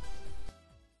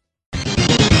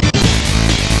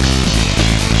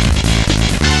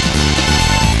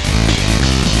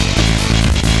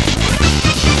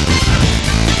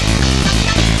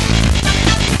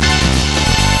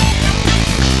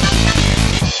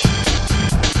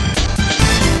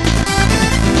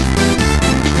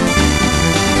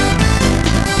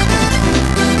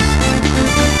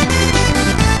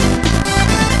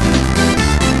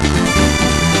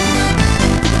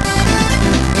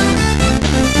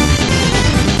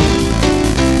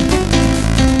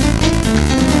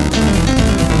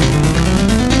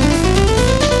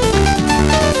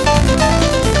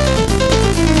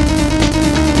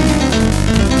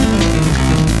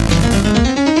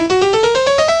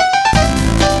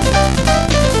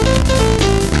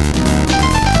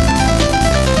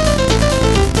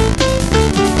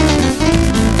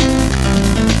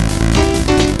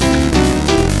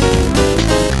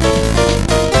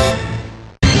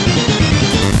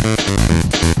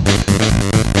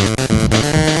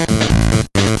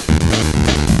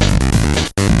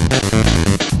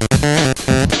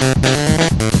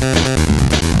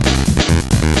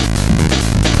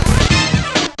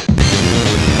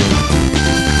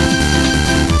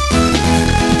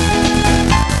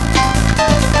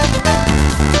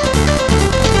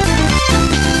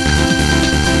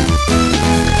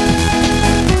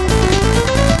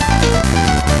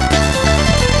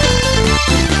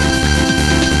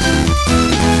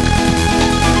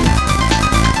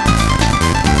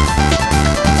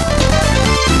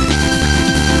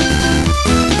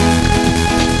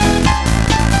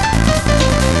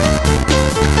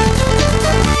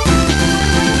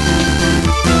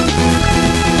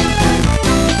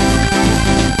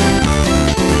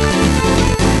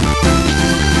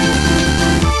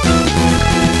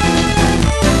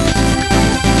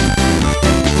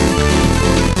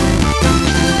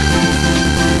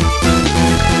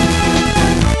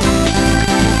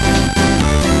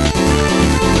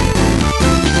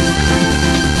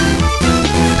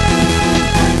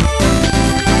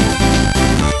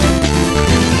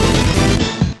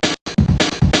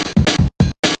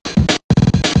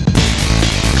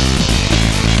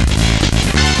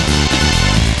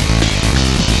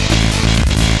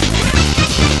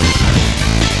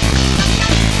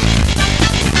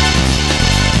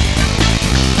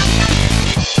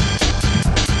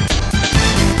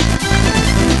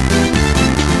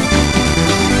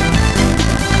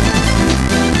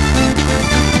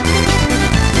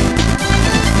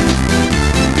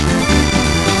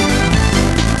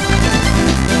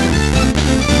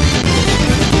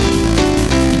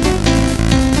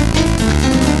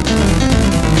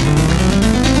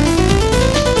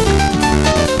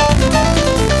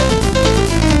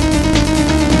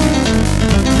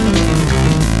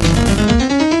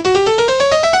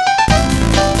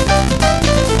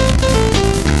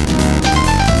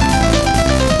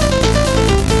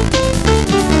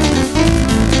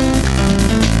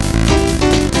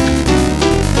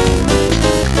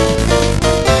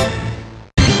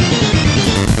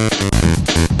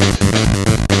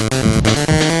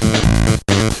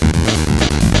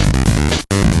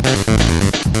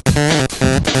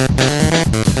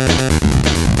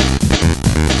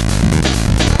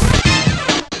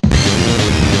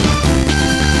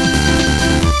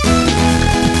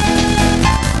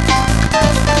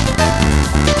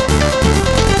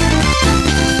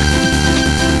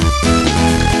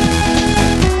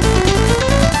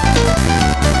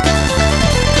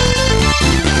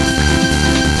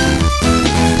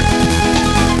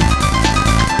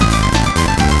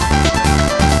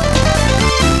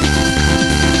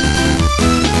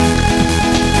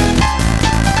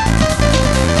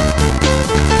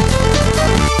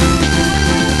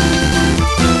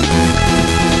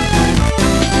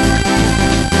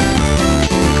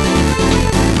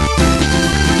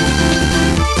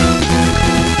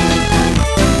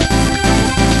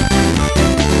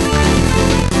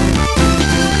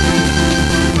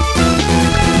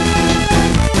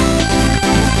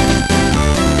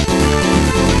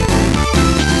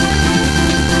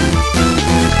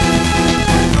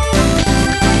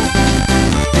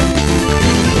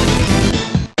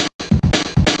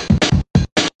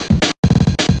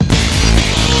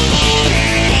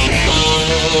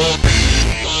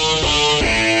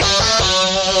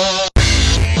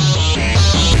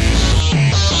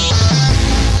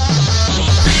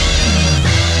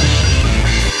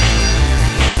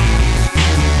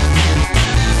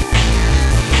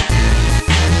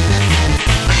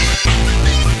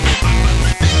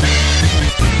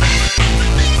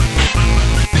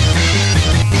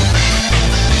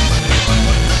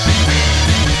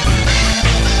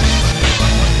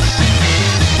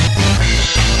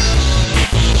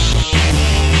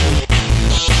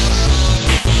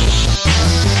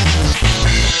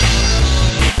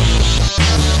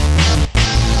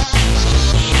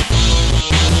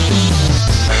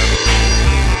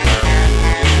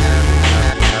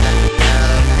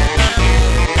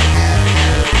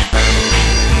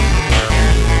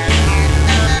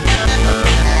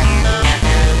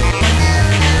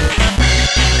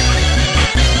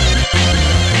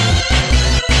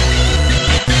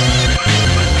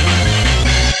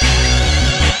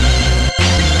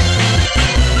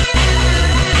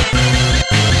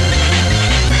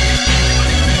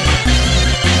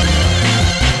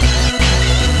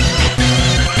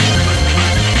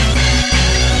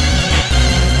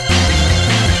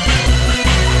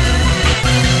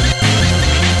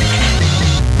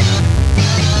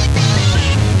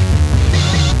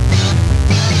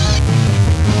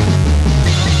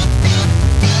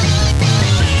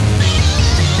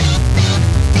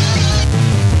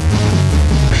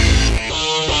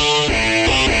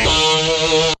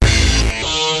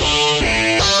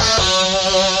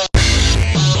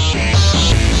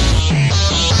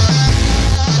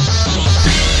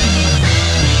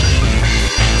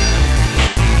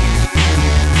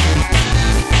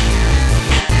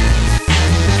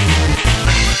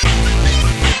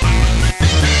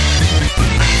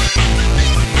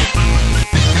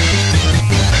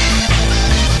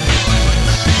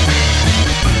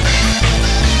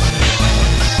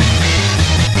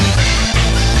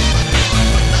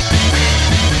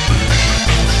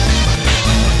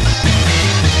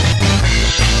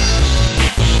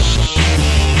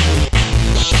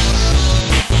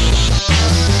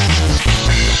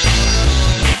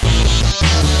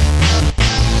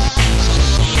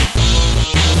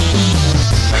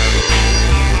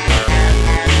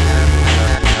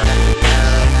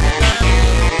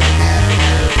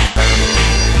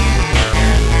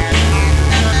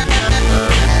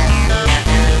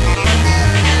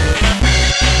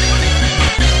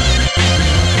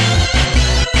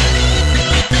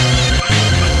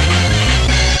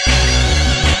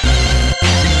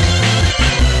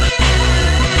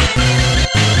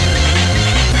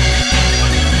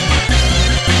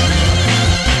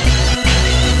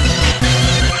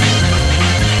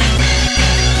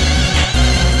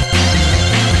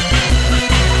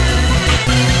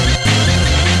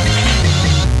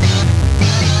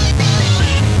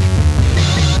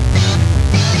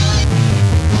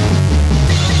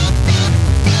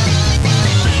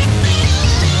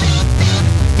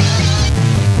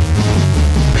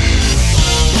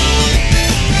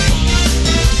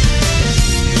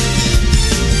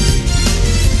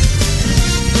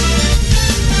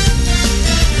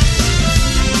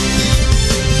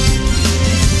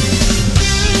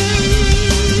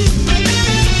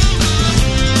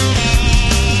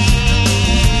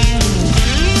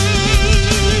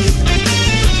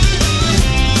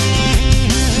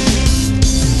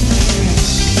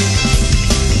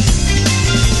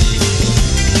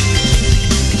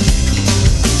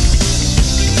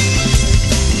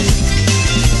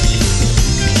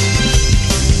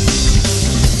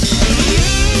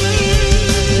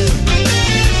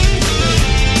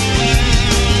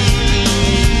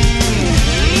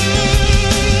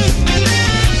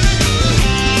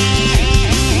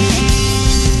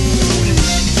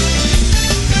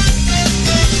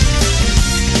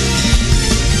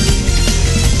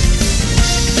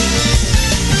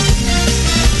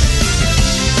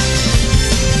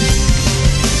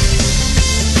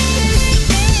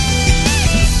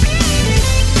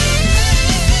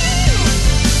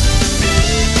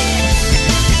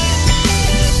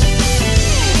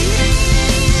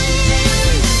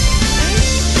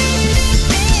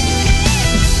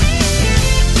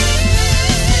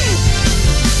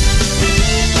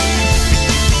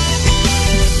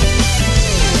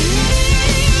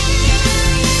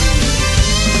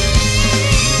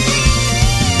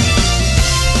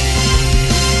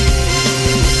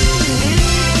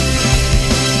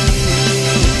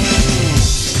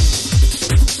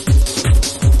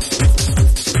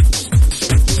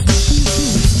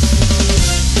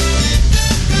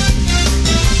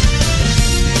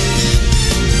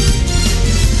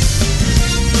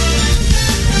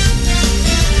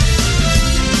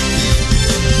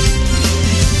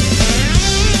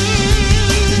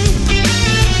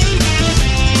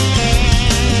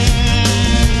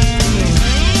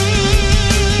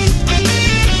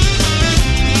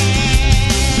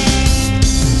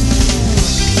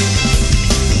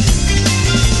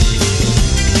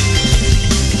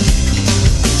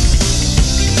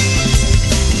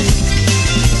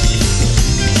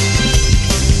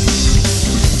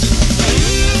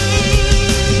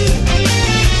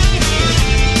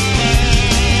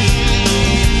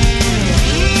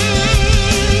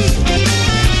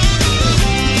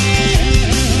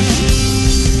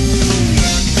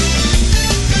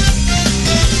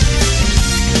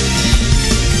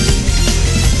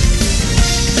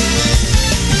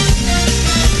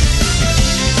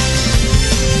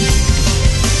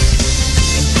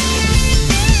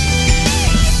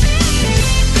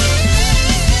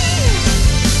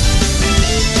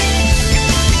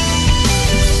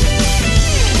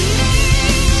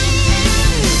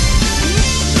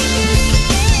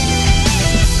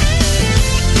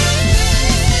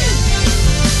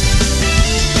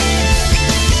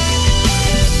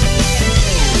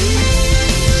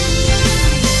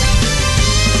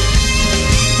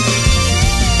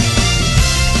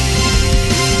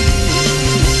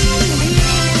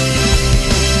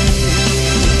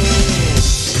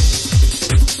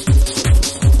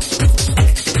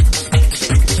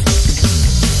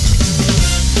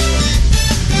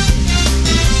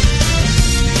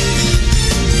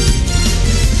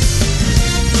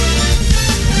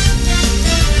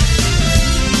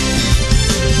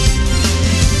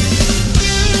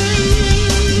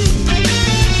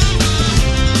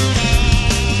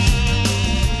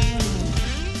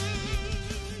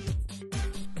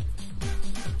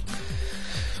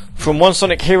 from one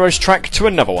Sonic Heroes track to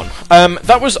another one.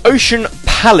 That was Ocean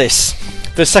Palace,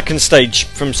 the second stage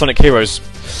from Sonic Heroes.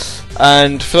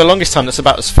 And for the longest time, that's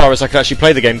about as far as I could actually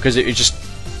play the game, because it just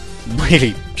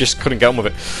really just couldn't get on with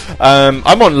it.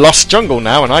 I'm on Lost Jungle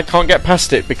now, and I can't get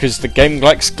past it because the game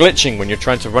likes glitching when you're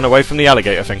trying to run away from the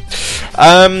alligator thing.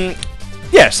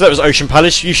 Yeah, so that was Ocean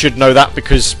Palace. You should know that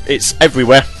because it's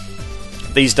everywhere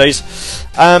these days.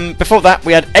 Before that,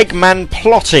 we had Eggman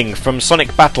Plotting from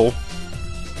Sonic Battle,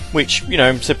 which, you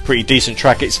know, it's a pretty decent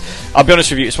track. I'll be honest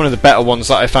with you, it's one of the better ones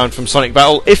that I found from Sonic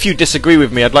Battle. If you disagree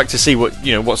with me, I'd like to see what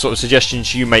sort of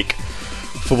suggestions you make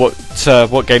for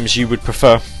what games you would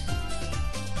prefer,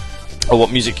 or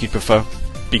what music you'd prefer.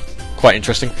 Be quite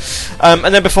interesting.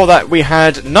 And then before that, we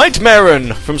had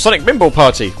Nightmarean from Sonic Pinball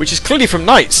Party, which is clearly from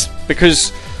Nights,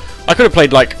 because I could have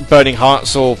played like Burning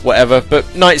Hearts or whatever,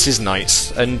 but Nights is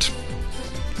Nights, and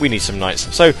we need some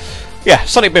Nights. So, yeah,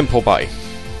 Sonic Pinball Party.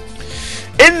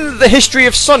 In the history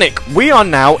of Sonic, we are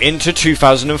now into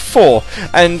 2004,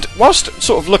 and whilst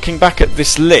sort of looking back at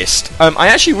this list, I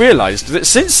actually realised that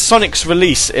since Sonic's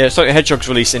release, Sonic the Hedgehog's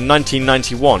release in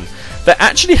 1991, there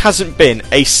actually hasn't been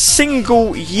a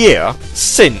single year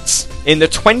since, in the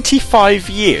 25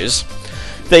 years,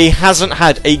 that he hasn't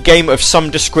had a game of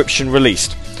some description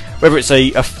released. Whether it's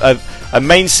a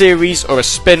main series, or a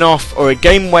spin-off, or a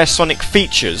game where Sonic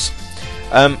features,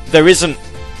 there isn't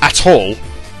at all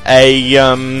a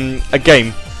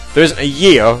game. There isn't a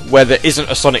year where there isn't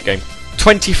a Sonic game.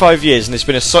 25 years, and there's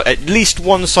been at least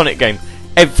one Sonic game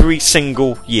every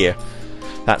single year.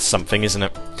 That's something, isn't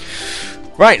it?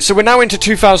 Right, so we're now into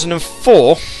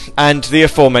 2004, and the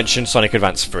aforementioned Sonic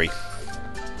Advance 3.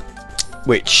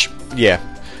 Which, yeah,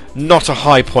 not a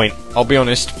high point, I'll be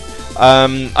honest.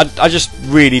 I just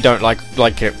really don't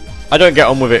like it. I don't get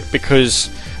on with it, because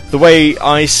the way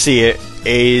I see it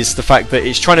is the fact that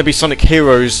it's trying to be Sonic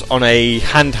Heroes on a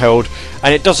handheld,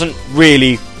 and it doesn't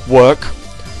really work.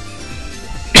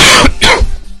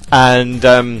 And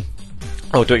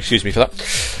do excuse me for that.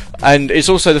 And it's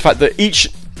also the fact that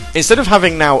instead of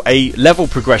having now a level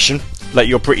progression that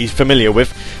you're pretty familiar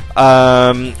with,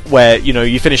 where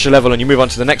you finish a level and you move on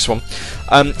to the next one,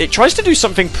 it tries to do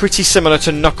something pretty similar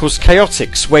to Knuckles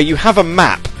Chaotix, where you have a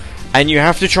map and you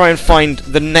have to try and find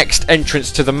the next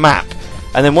entrance to the map.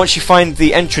 And then once you find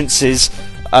the entrances,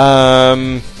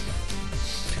 then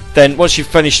once you've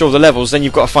finished all the levels, then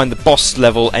you've got to find the boss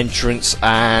level entrance,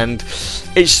 and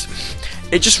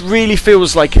it just really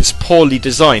feels like it's poorly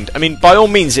designed. I mean, by all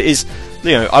means, it is.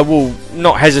 I will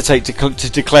not hesitate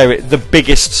to declare it the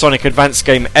biggest Sonic Advance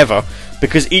game ever,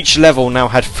 because each level now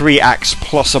had 3 acts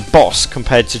plus a boss,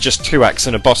 compared to just 2 acts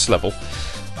and a boss level.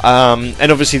 And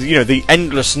obviously, the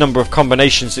endless number of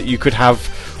combinations that you could have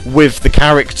with the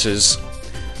characters.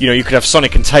 You could have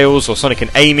Sonic and Tails, or Sonic and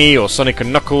Amy, or Sonic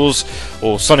and Knuckles,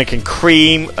 or Sonic and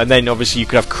Cream, and then obviously you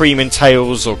could have Cream and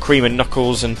Tails, or Cream and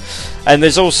Knuckles, and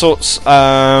there's all sorts.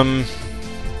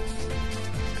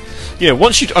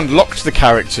 Once you'd unlocked the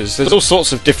characters, there's all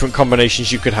sorts of different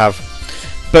combinations you could have.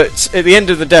 But at the end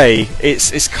of the day,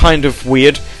 it's kind of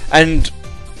weird, and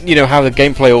how the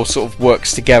gameplay all sort of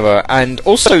works together, and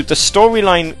also the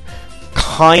storyline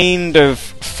kind of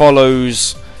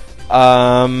follows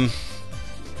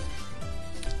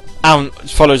on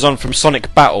from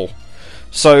Sonic Battle.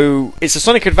 So it's a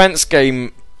Sonic Advance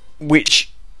game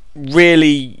which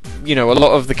really, a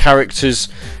lot of the characters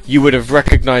you would have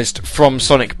recognised from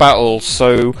Sonic Battle,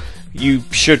 so you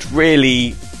should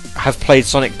really have played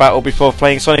Sonic Battle before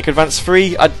playing Sonic Advance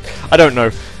 3. I don't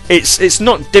know. It's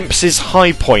not Dimps'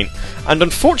 high point, and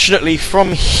unfortunately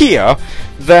from here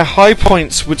their high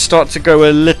points would start to go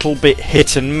a little bit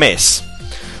hit and miss.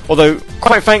 Although,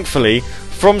 quite thankfully,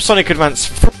 from Sonic Advance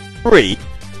 3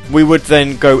 we would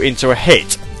then go into a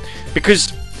hit,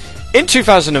 because in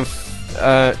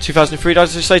 2003, did I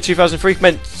say 2003?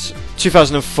 Meant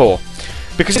 2004.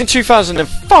 Because in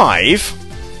 2005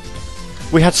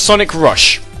 we had Sonic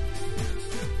Rush,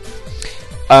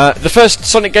 the first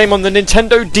Sonic game on the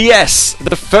Nintendo DS,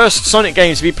 the first Sonic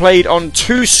game to be played on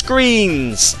 2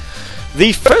 screens,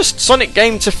 the first Sonic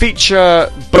game to feature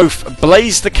both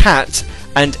Blaze the Cat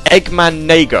and Eggman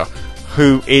Naga,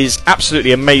 who is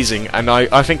absolutely amazing, and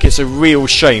I think it's a real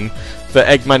shame that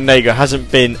Eggman Naga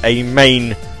hasn't been a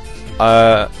main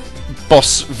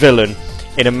boss villain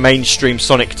in a mainstream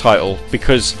Sonic title,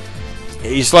 because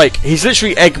he's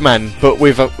literally Eggman, but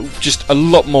with just a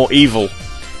lot more evil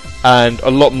and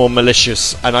a lot more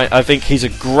malicious, and I think he's a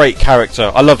great character.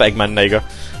 I love Eggman Naga.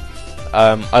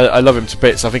 I love him to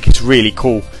bits. I think it's really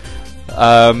cool.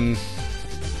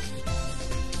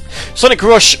 Sonic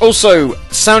Rush, also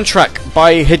soundtrack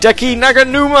by Hideki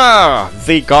Naganuma,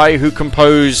 the guy who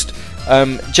composed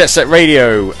Jet Set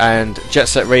Radio and Jet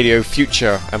Set Radio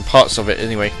Future and parts of it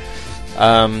anyway.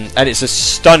 And it's a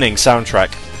stunning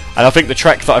soundtrack. And I think the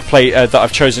track that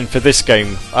I've chosen for this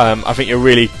game, I think you're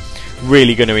really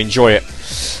going to enjoy it.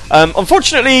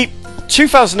 Unfortunately,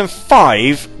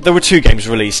 2005 there were 2 games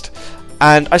released,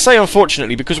 and I say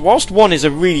unfortunately because whilst one is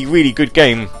a really good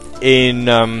game in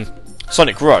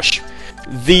Sonic Rush,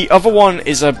 the other one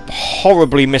is a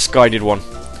horribly misguided one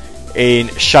in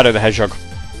Shadow the Hedgehog.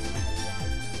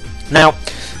 Now,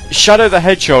 Shadow the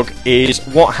Hedgehog is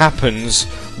what happens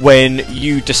when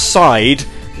you decide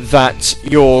that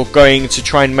you're going to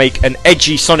try and make an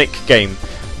edgy Sonic game.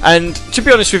 And to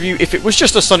be honest with you, if it was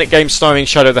just a Sonic game starring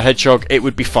Shadow the Hedgehog, it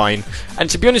would be fine. And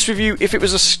to be honest with you, if it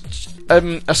was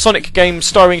a Sonic game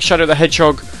starring Shadow the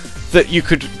Hedgehog that you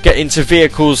could get into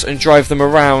vehicles and drive them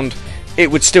around,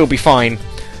 it would still be fine.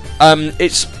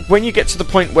 It's when you get to the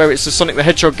point where it's a Sonic the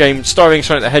Hedgehog game starring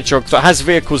Sonic the Hedgehog that has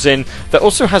vehicles in, that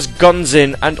also has guns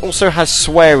in, and also has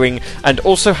swearing, and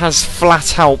also has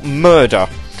flat-out murder.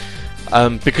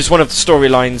 Because one of the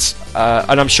storylines,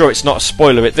 and I'm sure it's not a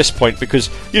spoiler at this point because,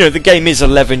 you know, the game is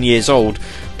 11 years old,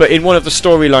 but in one of the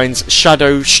storylines,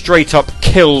 Shadow straight up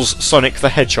kills Sonic the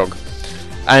Hedgehog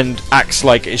and acts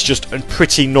like it's just a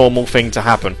pretty normal thing to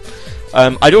happen.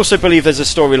 I'd also believe there's a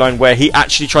storyline where he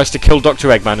actually tries to kill Dr.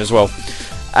 Eggman as well.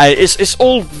 It's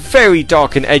all very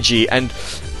dark and edgy, and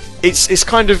it's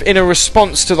kind of in a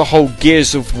response to the whole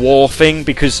Gears of War thing,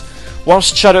 because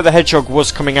whilst Shadow the Hedgehog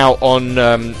was coming out on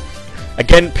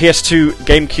again PS2,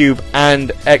 GameCube, and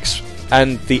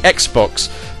the Xbox,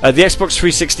 the Xbox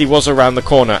 360 was around the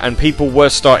corner, and people were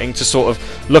starting to sort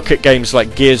of look at games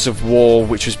like Gears of War,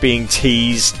 which was being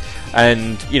teased,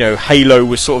 and, you know, Halo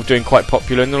was sort of doing quite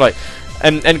popular, and they're like,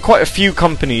 and quite a few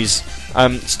companies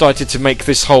started to make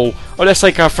this whole, oh, let's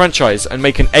take our franchise and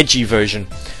make an edgy version.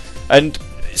 And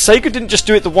Sega didn't just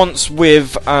do it the once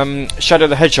with Shadow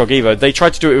the Hedgehog either. They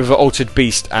tried to do it with Altered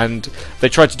Beast, and they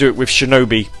tried to do it with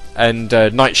Shinobi and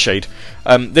Nightshade.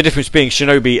 The difference being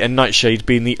Shinobi and Nightshade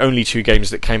being the only 2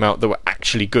 games that came out that were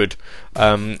actually good.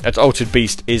 Altered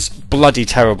Beast is bloody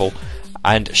terrible,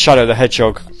 and Shadow the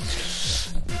Hedgehog,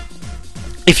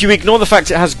 if you ignore the fact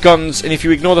it has guns, and if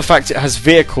you ignore the fact it has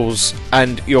vehicles,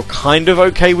 and you're kind of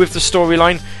okay with the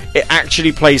storyline, it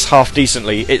actually plays half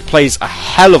decently. It plays a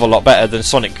hell of a lot better than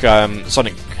Sonic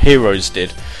Heroes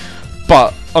did.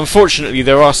 But unfortunately,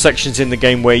 there are sections in the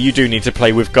game where you do need to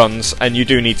play with guns, and you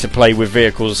do need to play with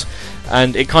vehicles,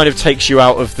 and it kind of takes you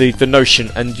out of the notion,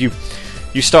 and you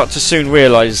start to soon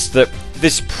realise that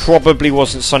this probably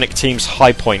wasn't Sonic Team's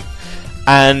high point.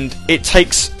 And it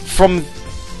takes, from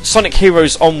Sonic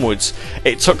Heroes onwards,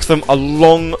 it took them a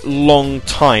long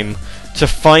time to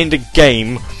find a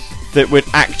game that would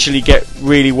actually get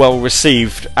really well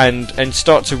received and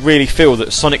start to really feel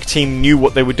that Sonic Team knew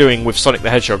what they were doing with Sonic the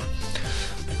Hedgehog.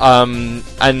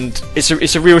 And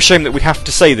it's a real shame that we have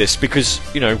to say this, because,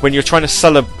 you know, when you're trying to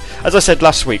celebrate, as I said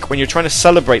last week, when you're trying to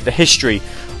celebrate the history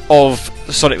of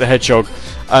Sonic the Hedgehog,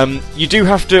 you do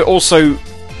have to also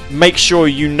make sure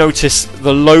you notice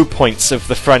the low points of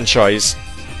the franchise,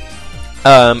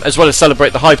 as well as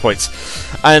celebrate the high points.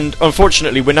 And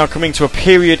unfortunately, we're now coming to a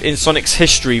period in Sonic's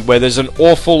history where there's an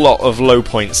awful lot of low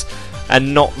points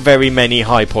and not very many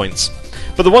high points.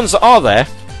 But the ones that are there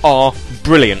are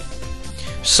brilliant.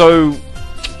 So,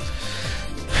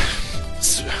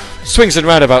 swings and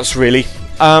roundabouts, really.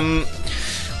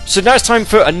 So now it's time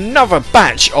for another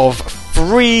batch of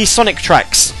 3 Sonic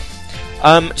tracks.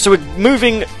 So we're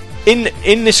moving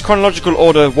in this chronological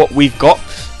order. What we've got,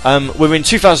 we're in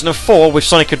 2004 with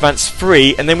Sonic Advance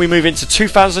 3, and then we move into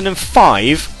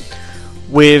 2005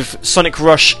 with Sonic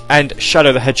Rush and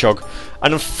Shadow the Hedgehog.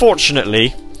 And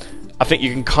unfortunately, I think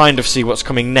you can kind of see what's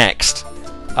coming next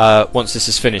once this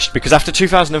is finished, because after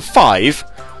 2005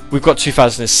 we've got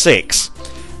 2006,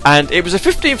 and it was a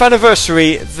 15th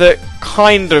anniversary that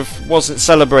kind of wasn't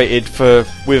celebrated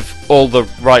with all the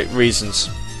right reasons.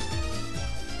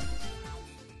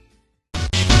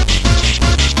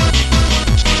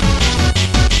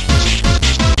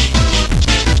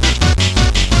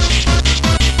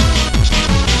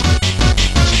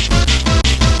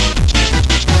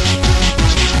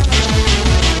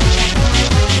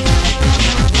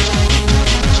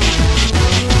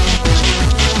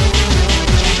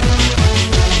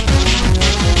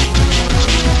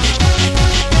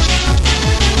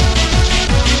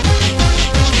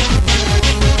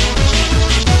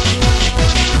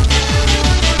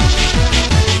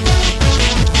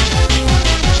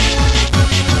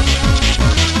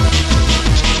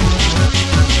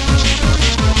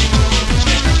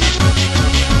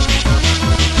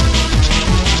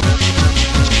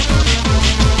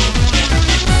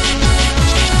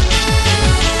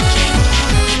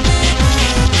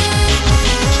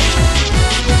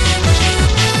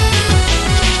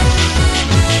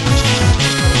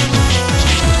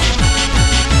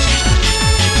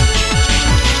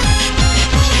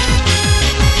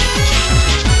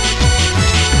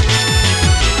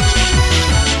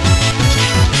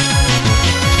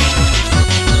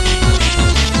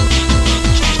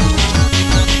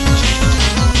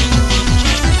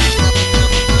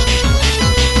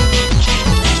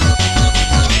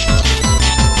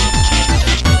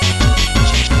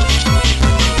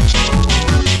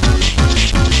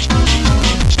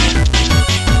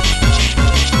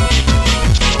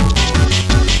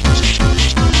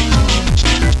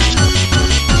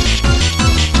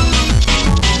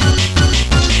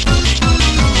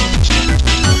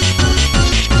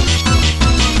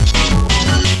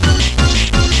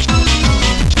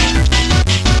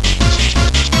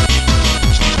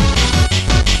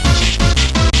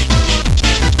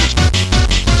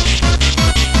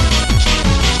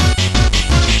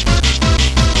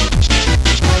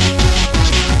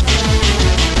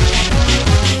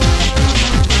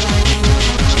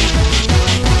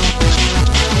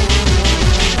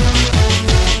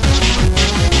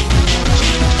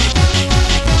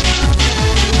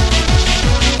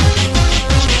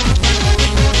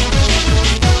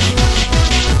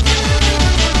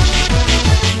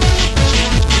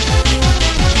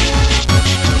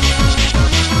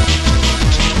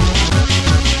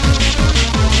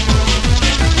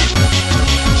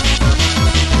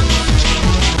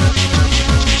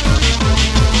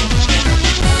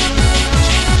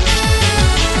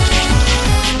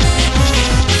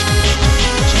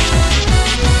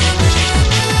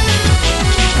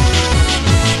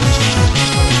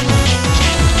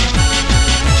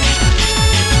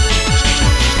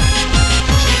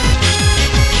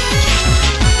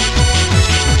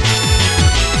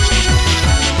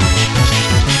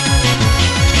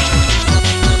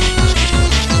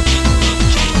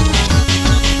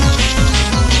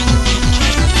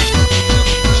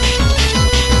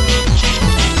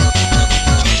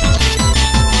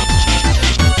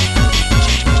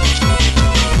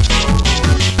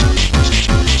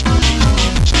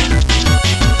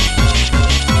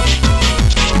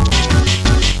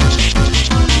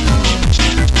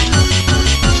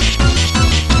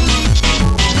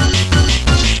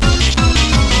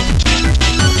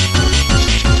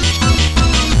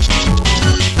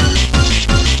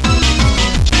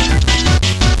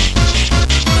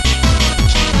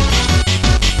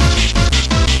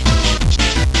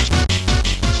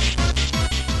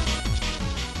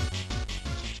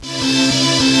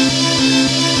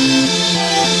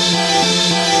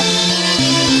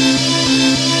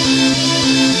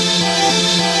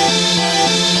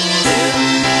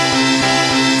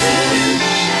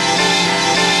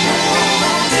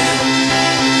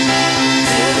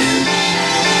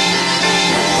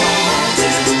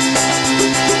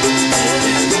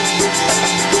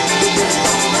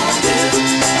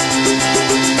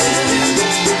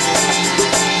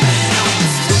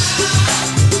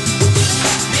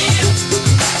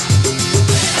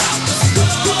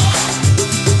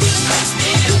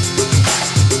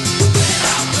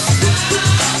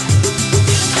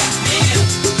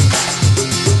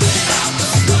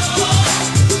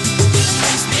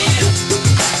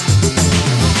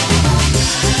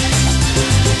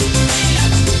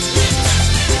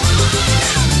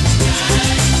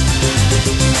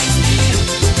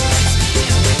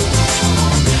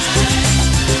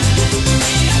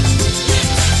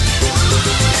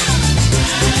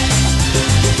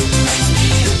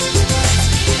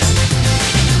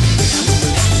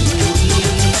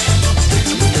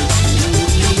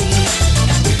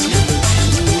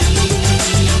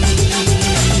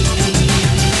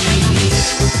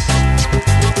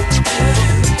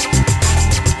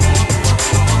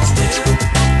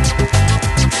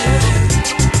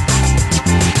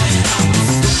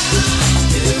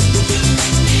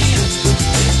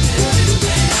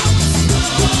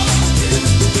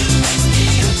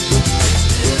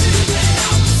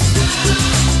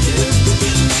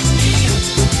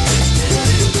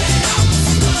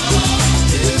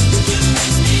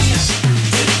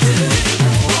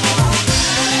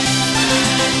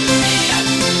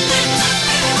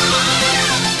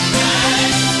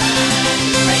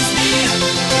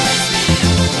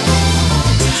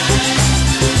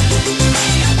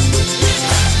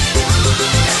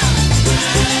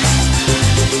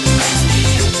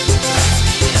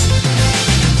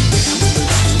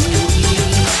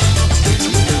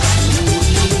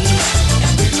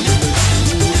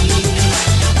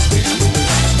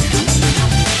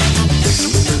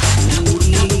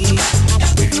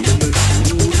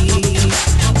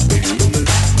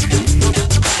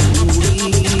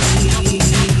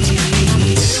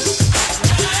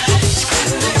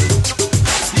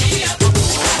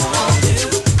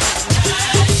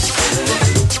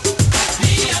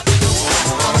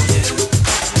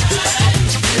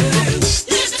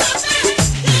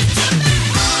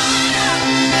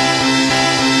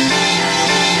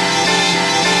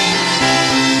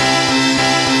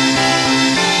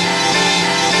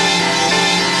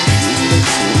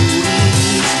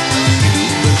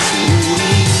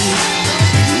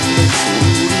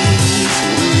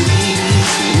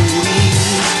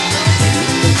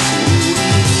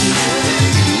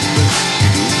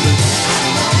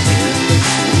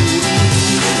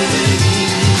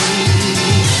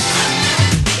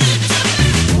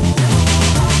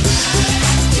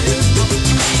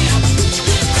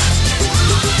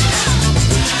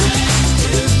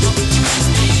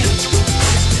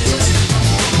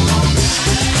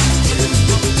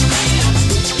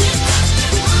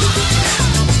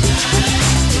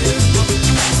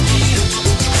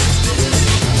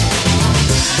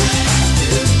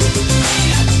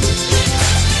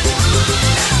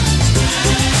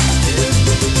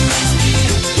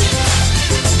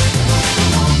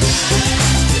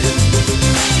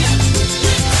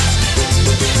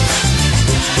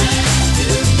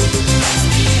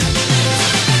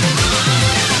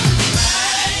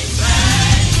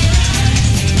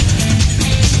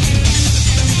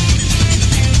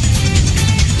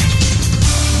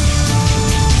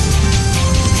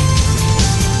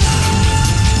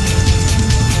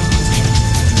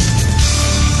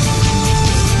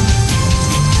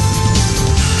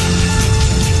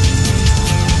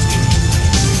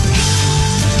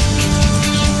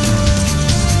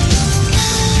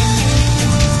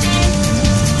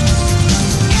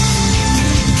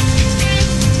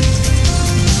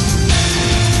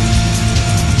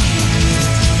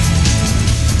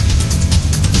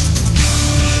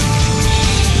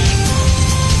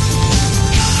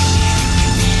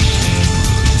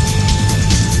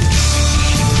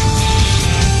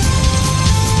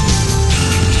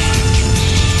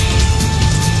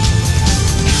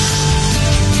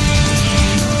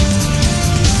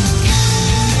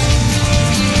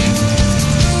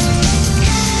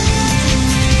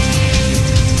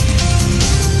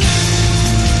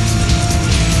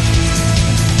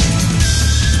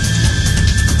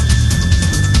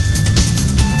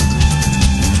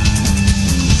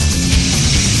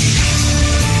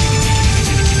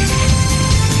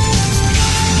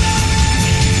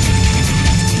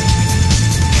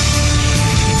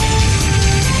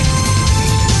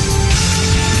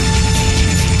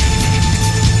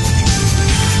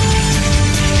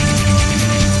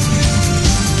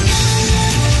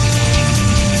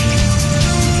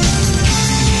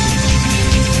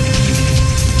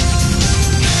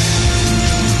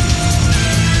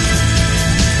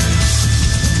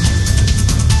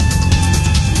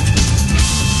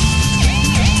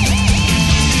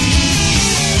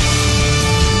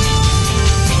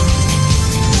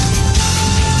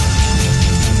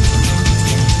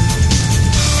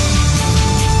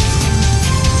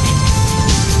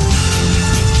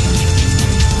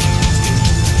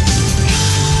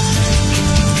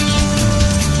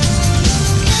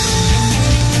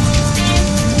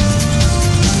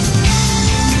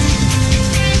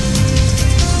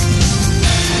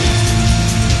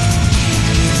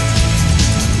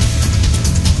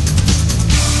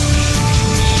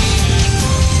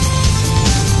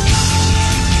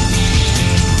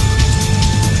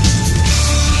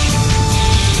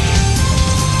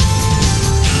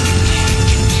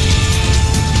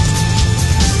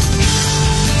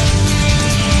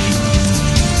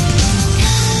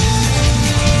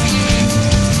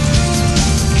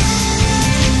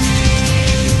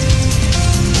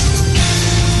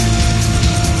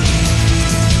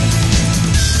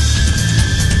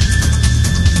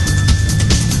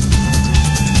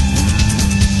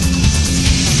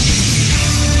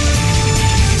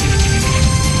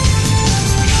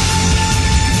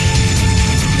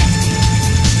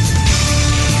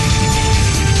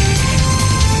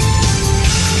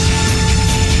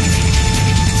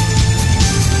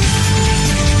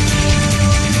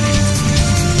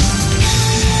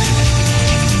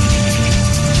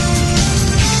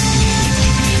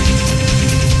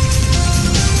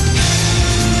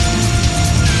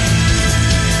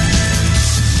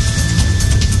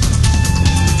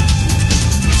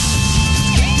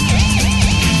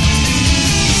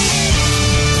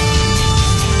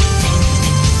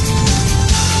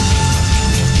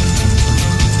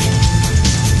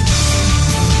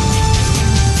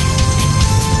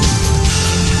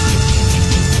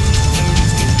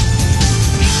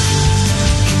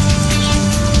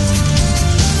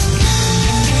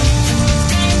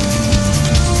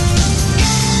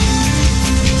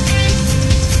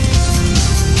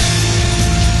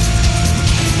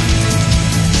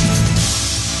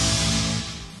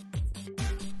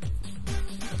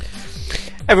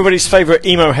 everybody's favourite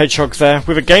emo hedgehog there,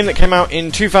 with a game that came out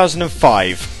in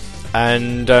 2005.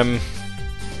 And,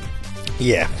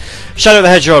 yeah. Shadow the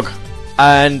Hedgehog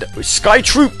and Sky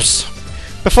Troops.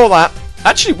 Before that,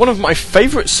 actually one of my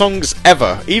favourite songs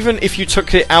ever, even if you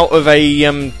took it out of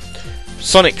a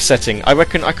Sonic setting. I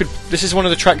reckon this is one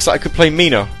of the tracks that I could play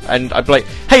Mina, and I'd be like,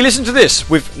 hey, listen to this,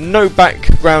 with no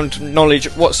background knowledge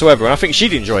whatsoever, and I think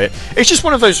she'd enjoy it. It's just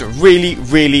one of those really,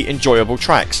 really enjoyable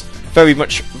tracks. Very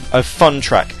much a fun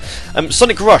track.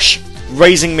 Sonic Rush,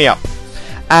 Raising Me Up.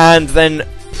 And then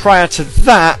prior to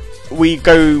that, we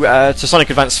go to Sonic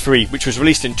Advance 3, which was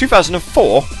released in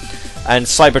 2004, and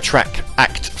Cybertrack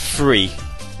Act 3.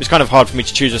 It was kind of hard for me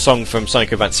to choose a song from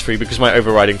Sonic Advance 3 because my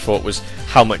overriding thought was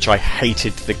how much I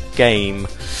hated the game.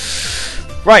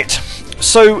 Right,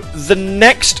 so the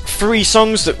next 3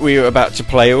 songs that we are about to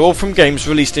play are all from games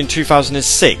released in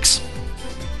 2006.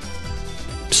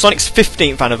 Sonic's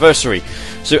 15th anniversary.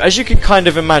 So as you can kind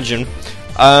of imagine,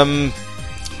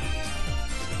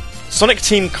 Sonic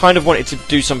Team kind of wanted to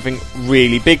do something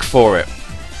really big for it.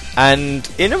 And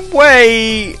in a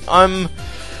way, I'm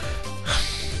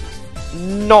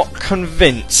not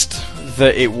convinced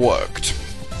that it worked.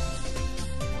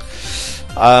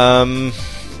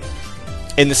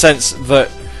 In the sense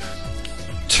that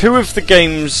 2 of the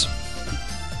games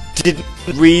didn't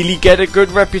really get a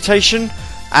good reputation,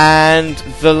 and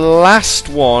the last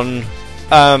one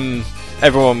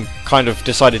everyone kind of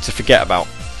decided to forget about,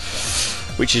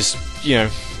 which is, you know,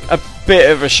 a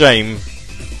bit of a shame,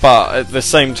 but at the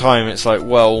same time it's like,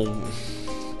 well,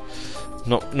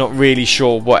 not really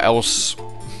sure what else,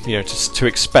 you know, to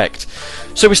expect.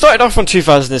 So we started off on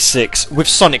 2006 with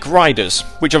Sonic Riders,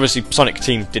 which obviously Sonic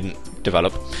Team didn't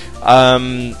develop.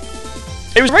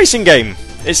 It was a racing game.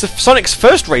 It's Sonic's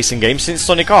first racing game since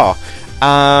Sonic R.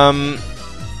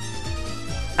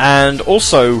 And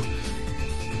also,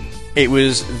 it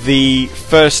was the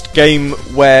first game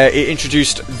where it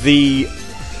introduced the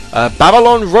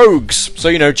Babylon Rogues. So,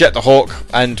 you know, Jet the Hawk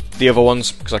and the other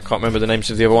ones, because I can't remember the names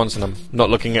of the other ones, and I'm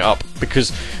not looking it up,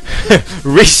 because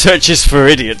research is for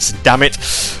idiots, damn it.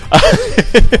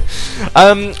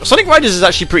 Sonic Riders is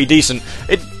actually pretty decent.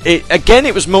 Again,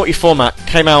 it was multi-format,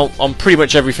 came out on pretty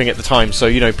much everything at the time, so,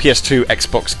 you know, PS2,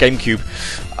 Xbox, GameCube.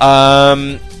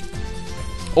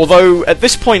 Although, at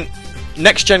this point,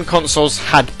 next-gen consoles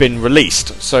had been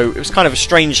released, so it was kind of a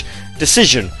strange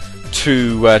decision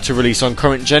to release on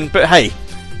current gen, but hey,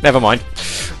 never mind.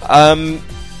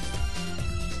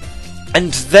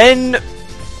 And then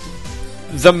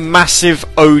the massive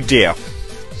oh dear.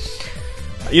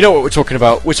 You know what we're talking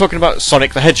about. We're talking about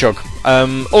Sonic the Hedgehog,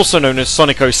 also known as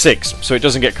Sonic 06, so it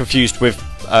doesn't get confused with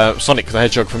Sonic the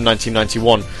Hedgehog from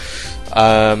 1991.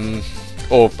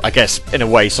 Or, I guess, in a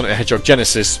way, Sonic the Hedgehog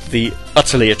Genesis, the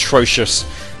utterly atrocious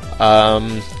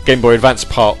Game Boy Advance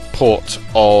port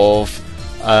of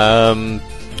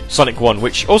Sonic 1,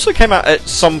 which also came out at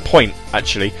some point,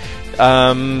 actually.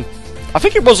 I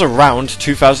think it was around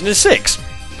 2006,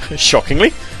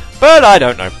 shockingly, but I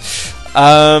don't know.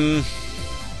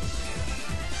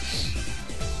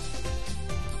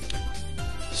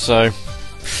 So,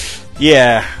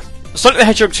 yeah. Sonic the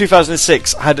Hedgehog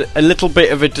 2006 had a little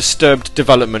bit of a disturbed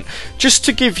development. Just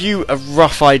to give you a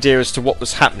rough idea as to what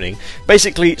was happening,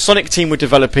 basically Sonic Team were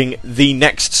developing the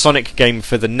next Sonic game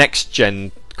for the next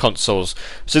gen consoles.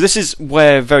 So this is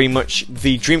where very much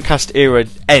the Dreamcast era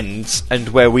ends, and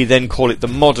where we then call it the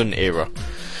modern era.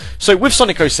 So with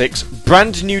Sonic 06,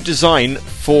 brand new design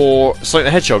for Sonic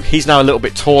the Hedgehog. He's now a little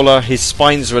bit taller, his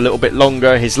spines are a little bit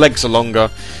longer, his legs are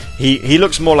longer. He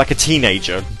looks more like a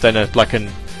teenager than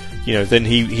than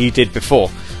he did before.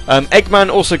 Eggman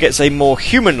also gets a more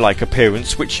human-like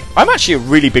appearance, which I'm actually a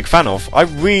really big fan of. I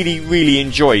really, really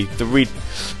enjoy I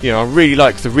really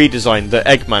like the redesign that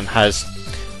Eggman has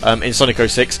in Sonic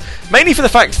 06, mainly for the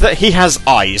fact that he has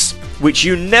eyes, which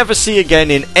you never see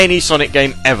again in any Sonic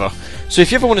game ever. So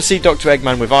if you ever want to see Dr.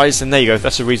 Eggman with eyes, then there you go,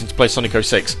 that's a reason to play Sonic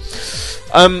 06.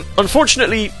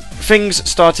 Unfortunately, things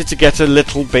started to get a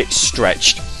little bit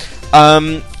stretched.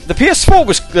 The PS4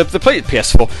 was the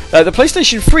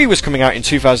PlayStation 3 was coming out in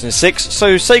 2006,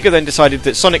 so Sega then decided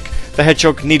that Sonic the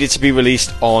Hedgehog needed to be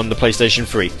released on the PlayStation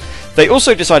 3. They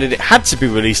also decided it had to be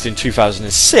released in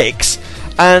 2006,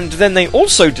 and then they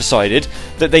also decided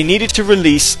that they needed to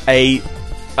release a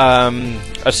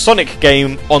Sonic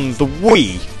game on the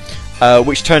Wii,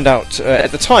 which turned out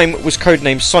at the time was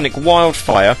codenamed Sonic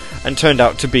Wildfire, and turned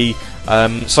out to be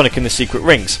Sonic and the Secret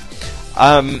Rings.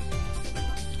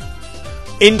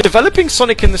 In developing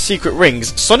Sonic and the Secret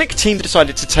Rings, Sonic Team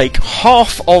decided to take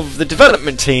half of the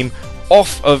development team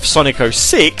off of Sonic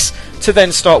 06 to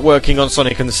then start working on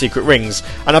Sonic and the Secret Rings.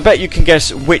 And I bet you can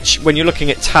guess which, when you're looking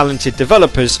at talented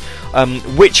developers,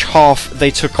 which half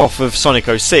they took off of Sonic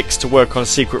 06 to work on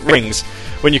Secret Rings,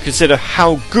 when you consider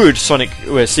how good Sonic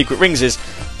Secret Rings is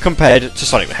compared to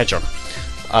Sonic the Hedgehog.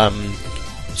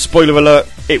 Spoiler alert,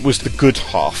 it was the good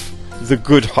half. The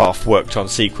good half worked on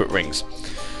Secret Rings.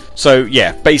 So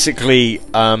yeah, basically,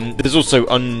 there's also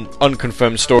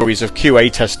unconfirmed stories of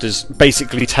QA testers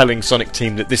basically telling Sonic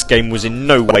Team that this game was in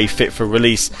no way fit for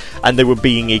release, and they were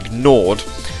being ignored,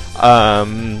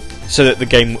 so that the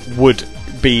game would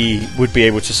be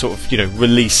able to sort of, you know,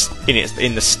 release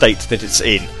in the state that it's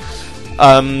in.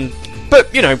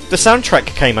 But you know, the soundtrack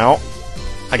came out,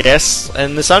 I guess,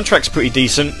 and the soundtrack's pretty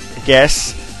decent, I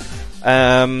guess.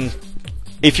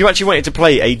 If you actually wanted to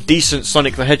play a decent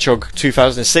Sonic the Hedgehog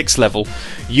 2006 level,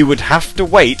 you would have to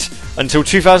wait until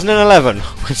 2011,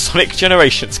 when Sonic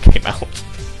Generations came out.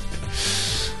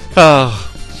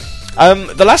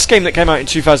 The last game that came out in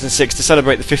 2006 to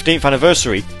celebrate the 15th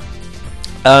anniversary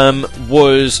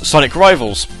was Sonic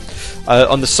Rivals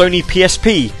on the Sony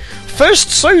PSP. First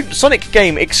Sonic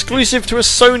game exclusive to a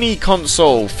Sony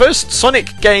console. First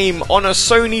Sonic game on a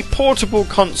Sony portable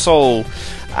console.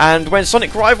 And when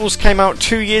Sonic Rivals came out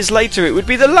 2 years later, it would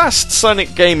be the last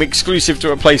Sonic game exclusive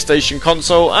to a PlayStation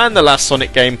console, and the last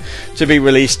Sonic game to be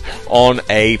released on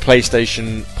a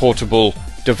PlayStation portable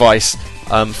device,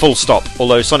 full stop.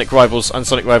 Although Sonic Rivals and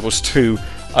Sonic Rivals 2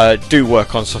 do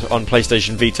work on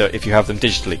PlayStation Vita if you have them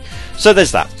digitally. So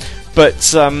there's that.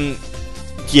 But,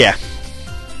 yeah.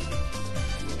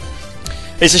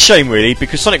 It's a shame, really,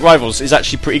 because Sonic Rivals is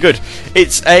actually pretty good.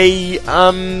 It's a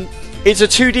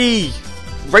 2D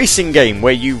racing game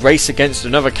where you race against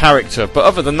another character, but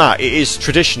other than that, it is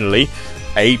traditionally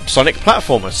a Sonic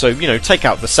platformer. So, you know, take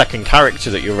out the second character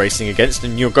that you're racing against,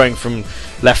 and you're going from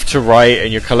left to right,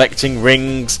 and you're collecting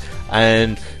rings,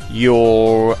 and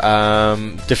you're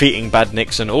defeating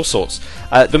badniks and all sorts.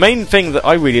 The main thing that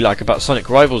I really like about Sonic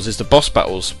Rivals is the boss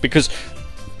battles, because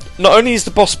not only is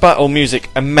the boss battle music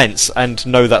immense, and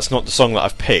no, that's not the song that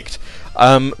I've picked,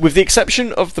 with the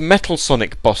exception of the Metal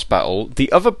Sonic boss battle,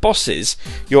 the other bosses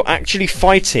you're actually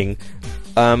fighting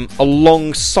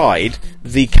alongside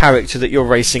the character that you're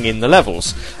racing in the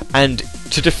levels. And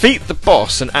to defeat the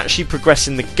boss and actually progress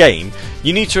in the game,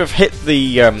 you need to have hit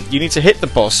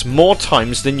the boss more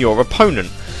times than your opponent.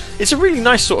 It's a really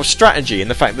nice sort of strategy in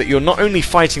the fact that you're not only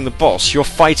fighting the boss, you're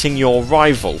fighting your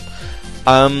rival.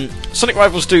 Sonic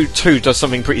Rivals 2 does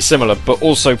something pretty similar, but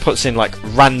also puts in like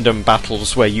random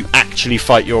battles where you actually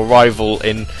fight your rival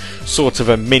in sort of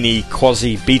a mini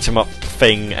quasi beat 'em up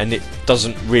thing, and it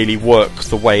doesn't really work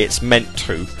the way it's meant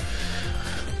to.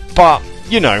 But,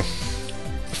 you know,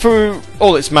 for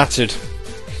all it's mattered,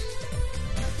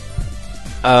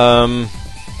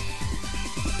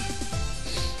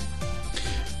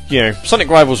 you know, Sonic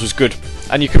Rivals was good.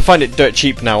 And you can find it dirt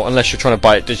cheap now, unless you're trying to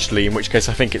buy it digitally, in which case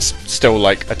I think it's still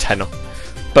like a tenner.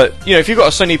 But, you know, if you've got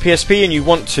a Sony PSP and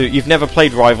you've never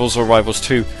played Rivals or Rivals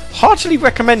 2, heartily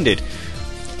recommended.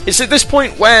 It's at this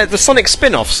point where the Sonic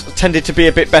spin-offs tended to be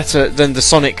a bit better than the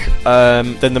Sonic,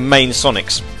 than the main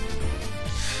Sonics.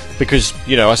 Because,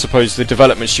 you know, I suppose the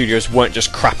development studios weren't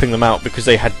just crapping them out because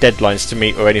they had deadlines to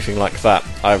meet or anything like that.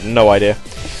 I have no idea.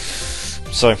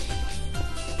 So,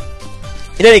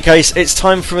 in any case, it's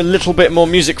time for a little bit more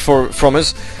music from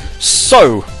us.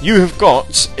 So, you have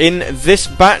got, in this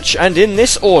batch and in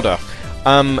this order,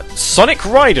 Sonic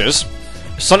Riders,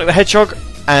 Sonic the Hedgehog,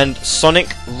 and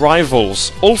Sonic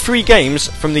Rivals. All three games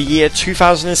from the year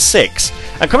 2006.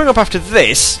 And coming up after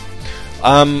this,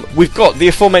 we've got the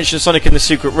aforementioned Sonic and the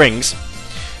Secret Rings.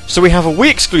 So we have a Wii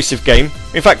exclusive game,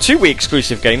 in fact 2 Wii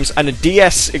exclusive games, and a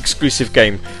DS exclusive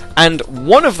game. And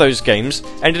one of those games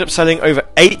ended up selling over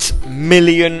 8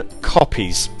 million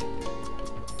copies.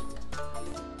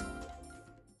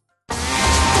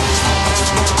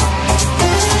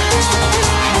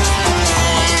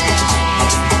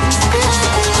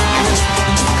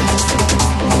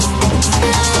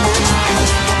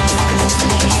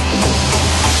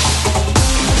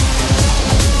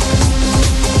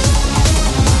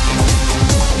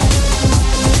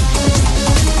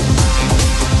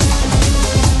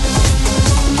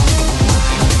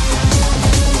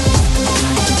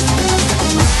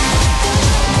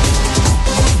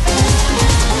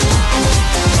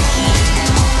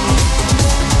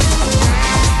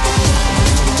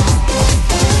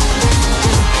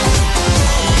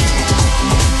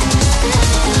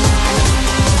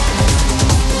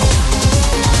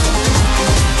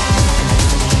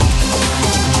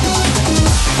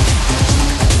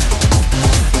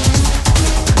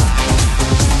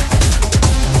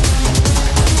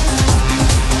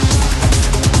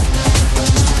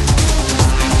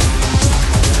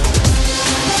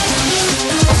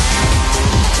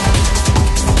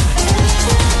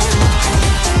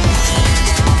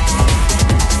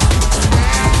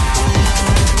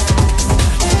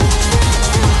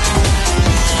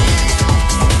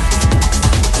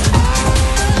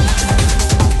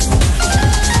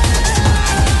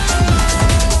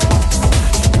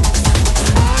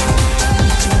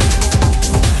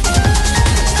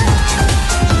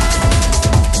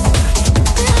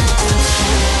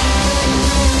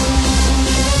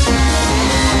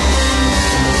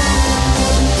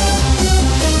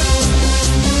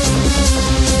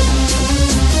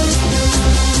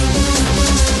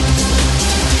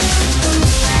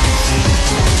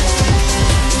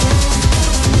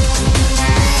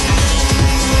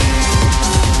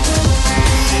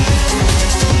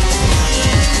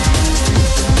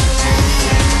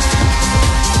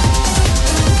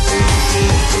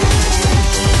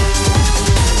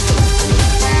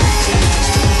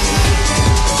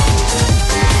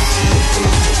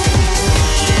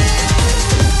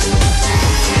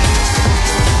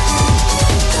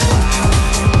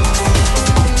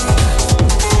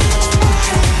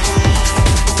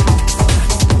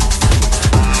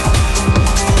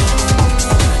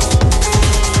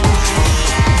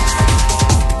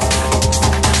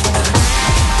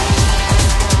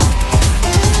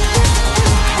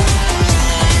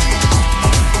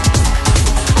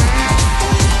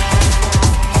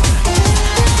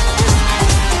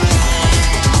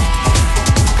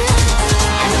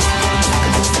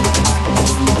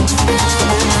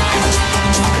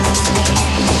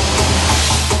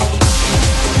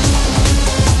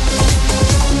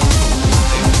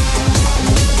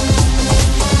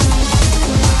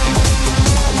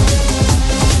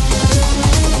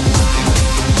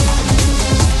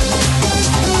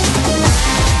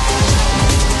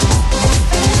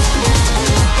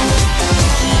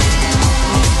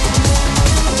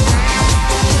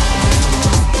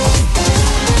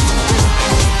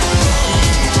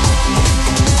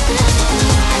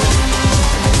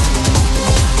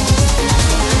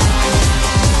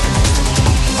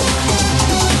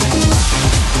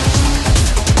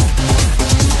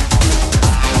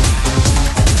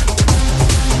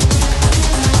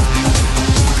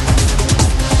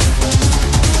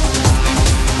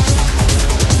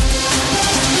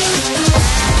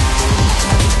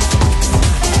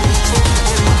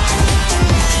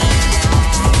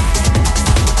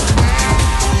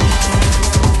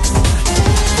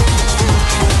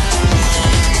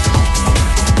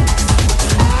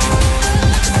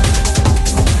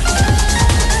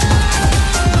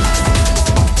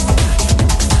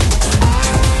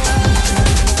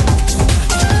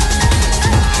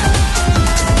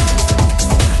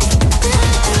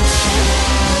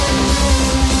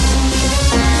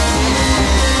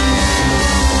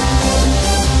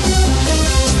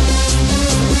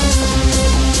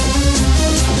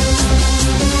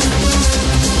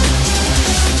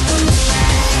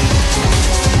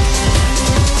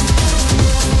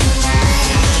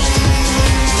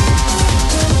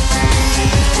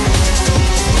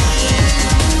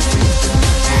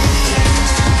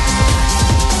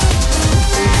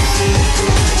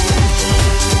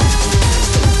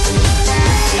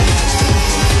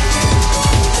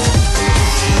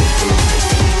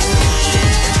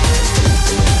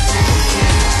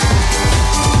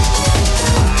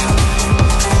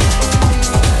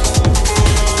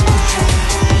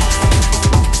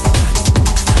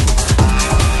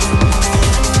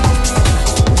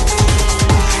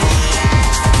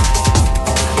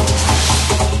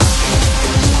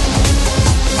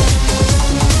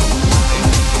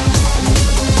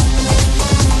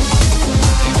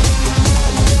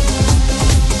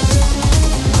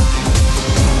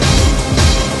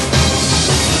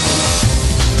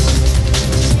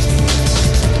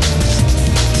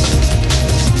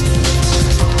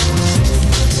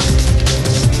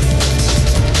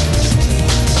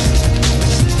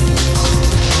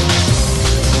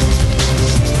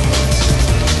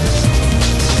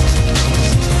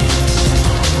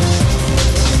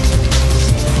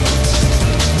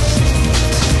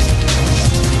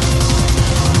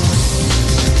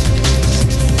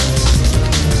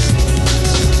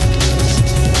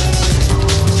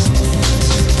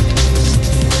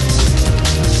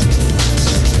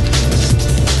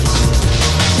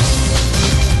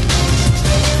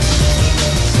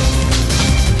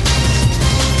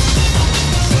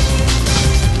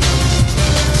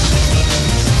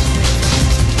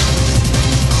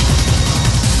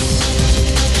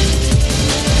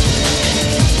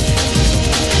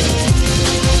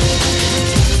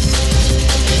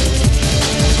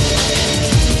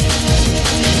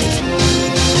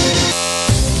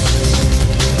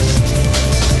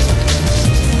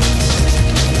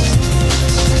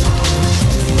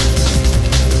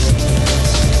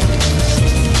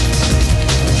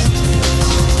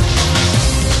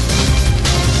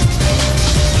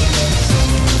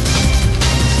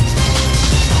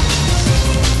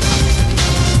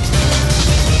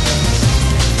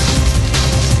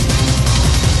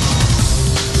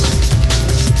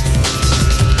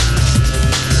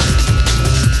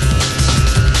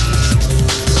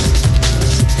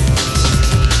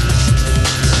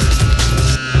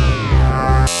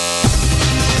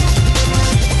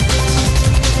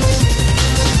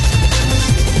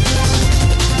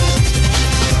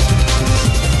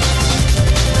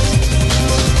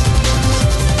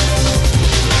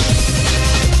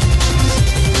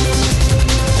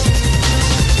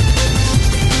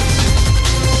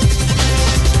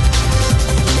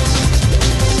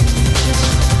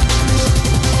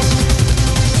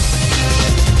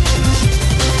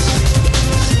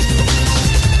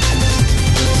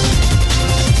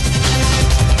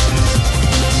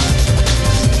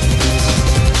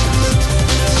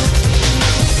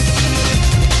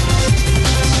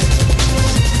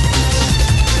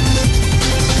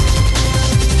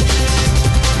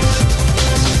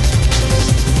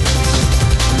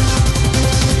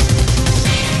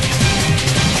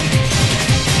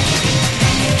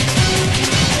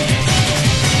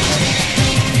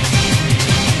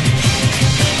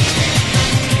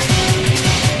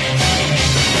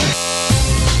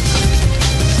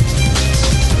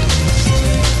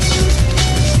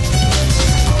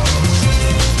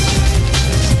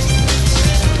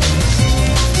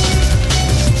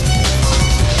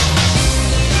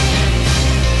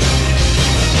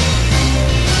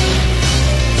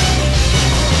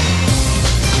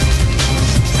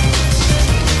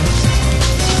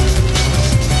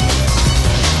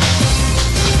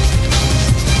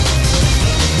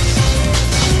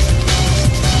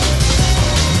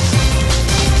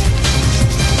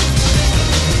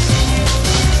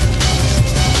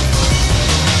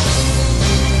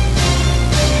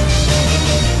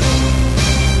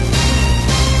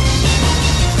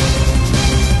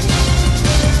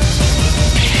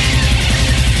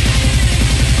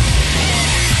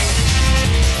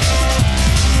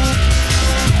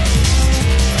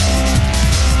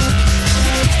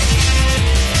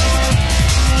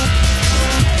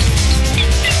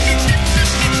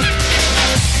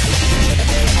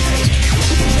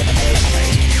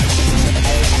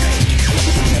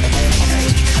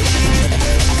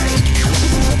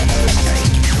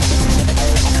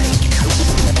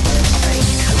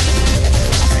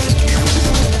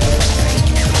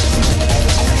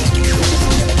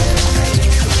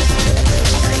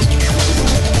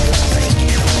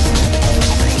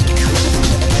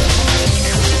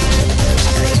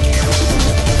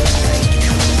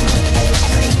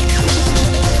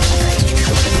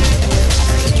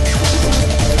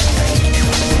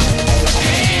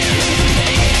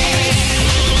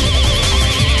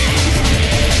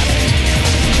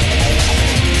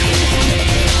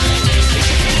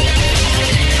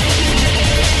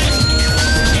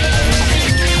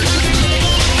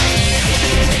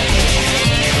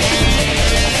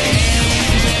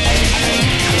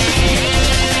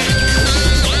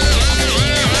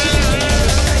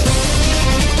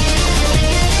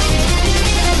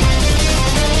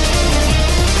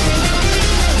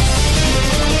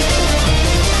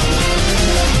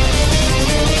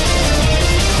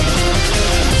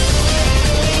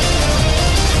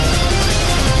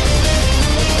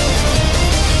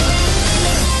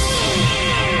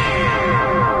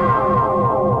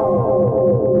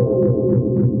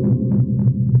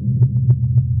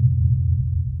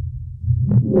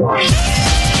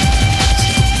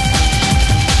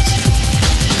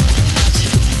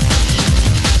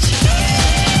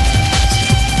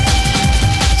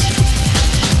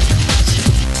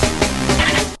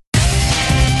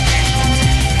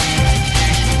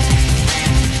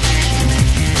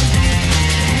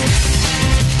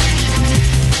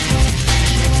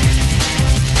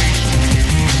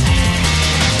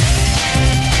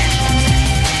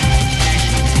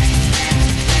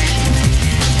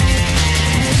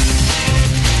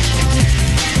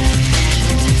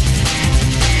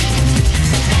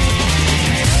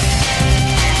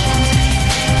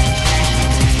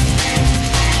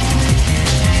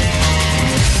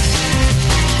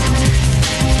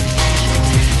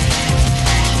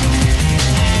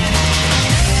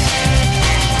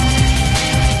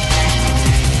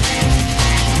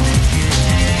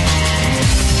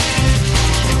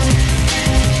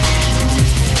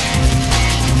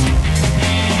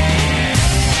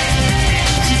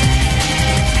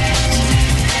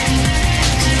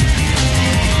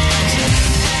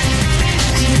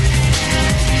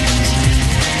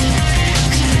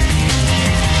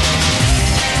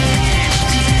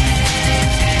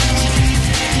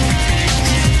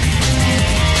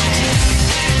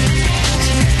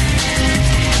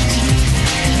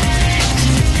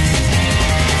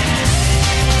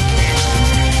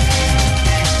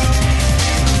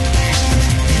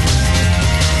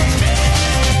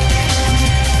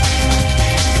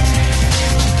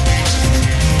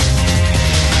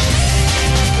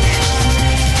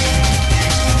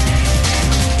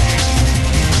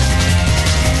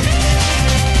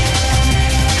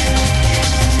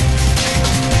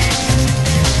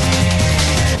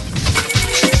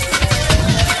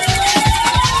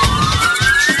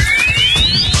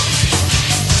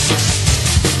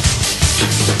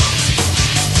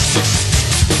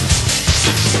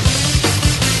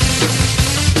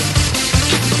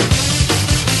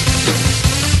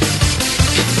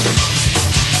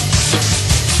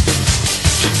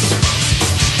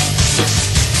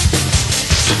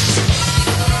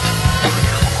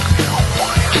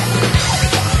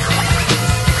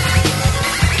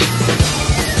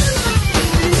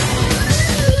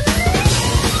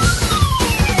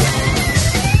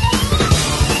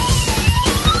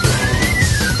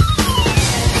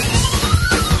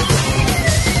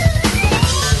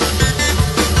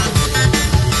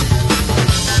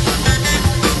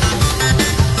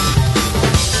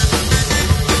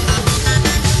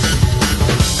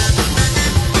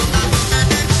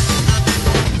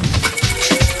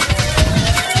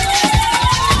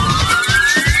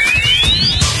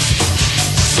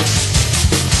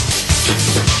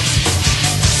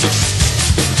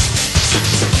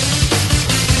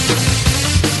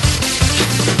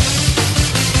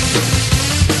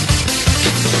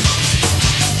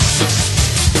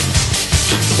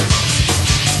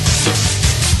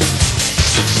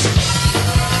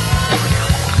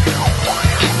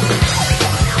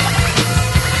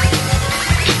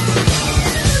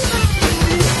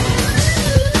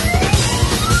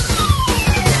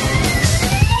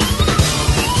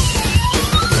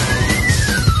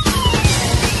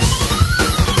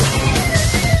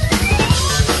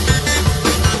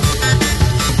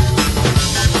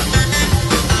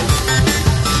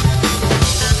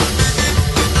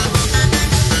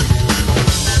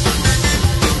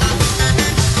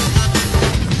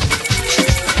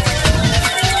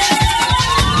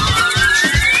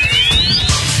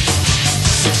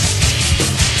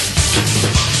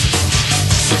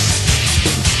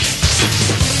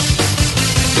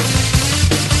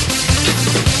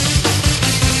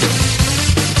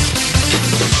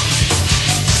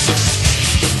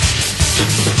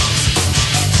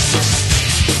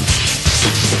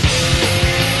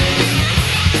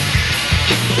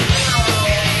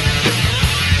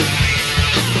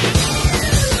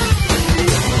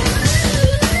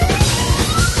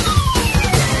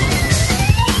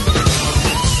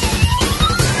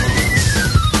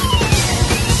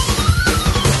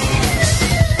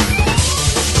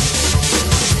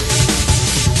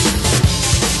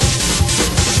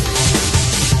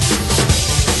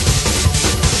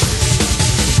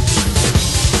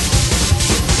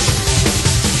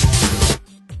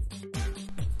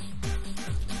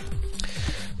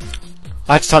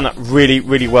 I had to time that really,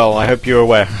 really well, I hope you're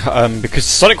aware, because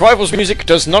Sonic Rivals music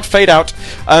does not fade out.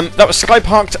 That was Sky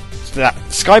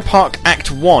Park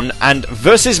Act 1 and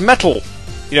Versus Metal,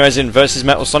 you know, as in Versus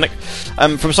Metal Sonic,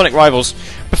 from Sonic Rivals.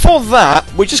 Before that,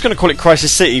 we're just going to call it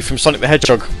Crisis City from Sonic the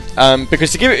Hedgehog,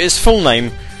 because to give it its full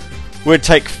name would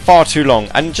take far too long.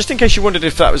 And just in case you wondered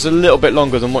if that was a little bit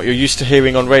longer than what you're used to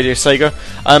hearing on Radio Sega,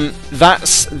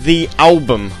 that's the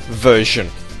album version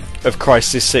of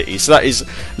Crisis City. So that is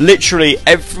literally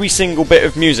every single bit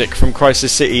of music from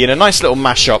Crisis City in a nice little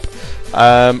mashup,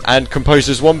 and composed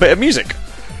as one bit of music.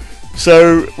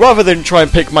 So rather than try and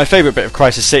pick my favourite bit of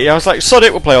Crisis City, I was like, sod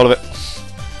it, we'll play all of it.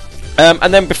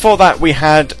 And then before that we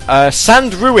had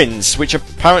Sand Ruins, which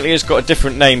apparently has got a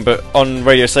different name, but on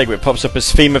Radio Sega it pops up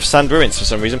as Theme of Sand Ruins for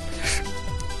some reason.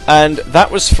 And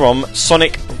that was from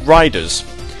Sonic Riders.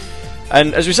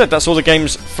 And as we said, that's all the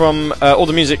games from, all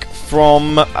the music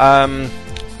from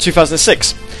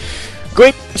 2006.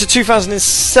 Going to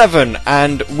 2007,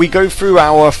 and we go through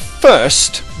our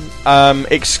first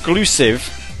exclusive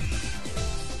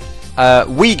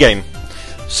Wii game.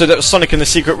 So that was Sonic and the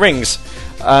Secret Rings,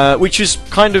 which was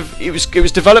kind of it was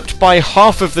developed by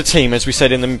half of the team, as we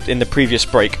said in the previous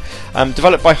break.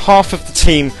 Developed by half of the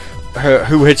team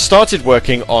who had started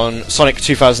working on Sonic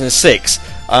 2006,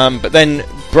 but then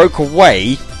broke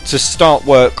away to start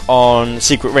work on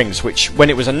Secret Rings, which, when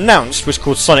it was announced, was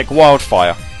called Sonic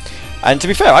Wildfire. And to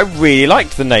be fair, I really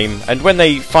liked the name, and when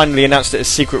they finally announced it as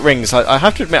Secret Rings, I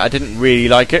have to admit I didn't really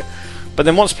like it, but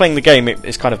then once playing the game,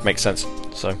 it kind of makes sense.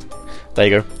 So there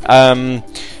you go.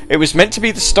 It was meant to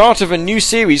be the start of a new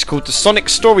series called the Sonic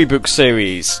Storybook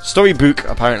series. Storybook,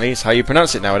 apparently, is how you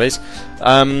pronounce it nowadays.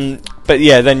 But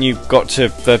yeah, then you got to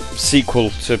the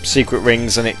sequel to Secret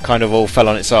Rings, and it kind of all fell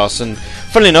on its arse. And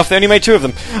funnily enough, they only made 2 of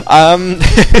them.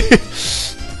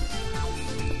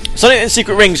 Sonic and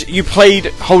Secret Rings, you played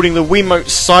holding the Wiimote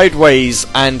sideways,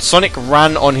 and Sonic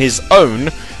ran on his own.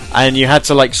 And you had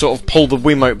to like sort of pull the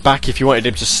Wiimote back if you wanted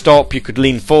him to stop. You could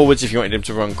lean forwards if you wanted him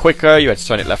to run quicker. You had to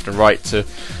turn it left and right to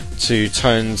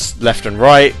turns left and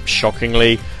right,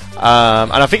 shockingly.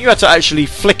 And I think you had to actually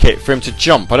flick it for him to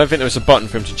jump. I don't think there was a button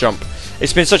for him to jump.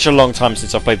 It's been such a long time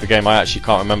since I played the game, I actually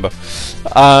can't remember.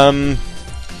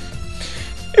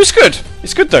 It was good.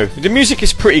 It's good though. The music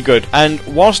is pretty good. And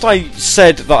whilst I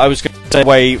said that I was going to stay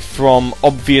away from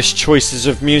obvious choices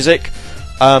of music,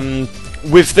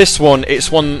 with this one,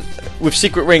 it's one with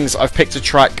Secret Rings. I've picked a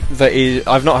track that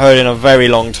I've not heard in a very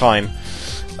long time,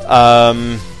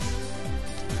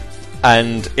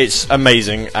 and it's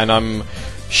amazing. And I'm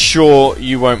sure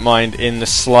you won't mind in the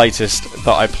slightest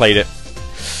that I played it.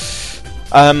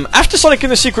 After Sonic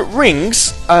and the Secret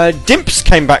Rings, Dimps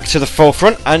came back to the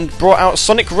forefront and brought out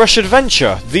Sonic Rush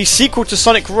Adventure, the sequel to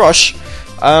Sonic Rush.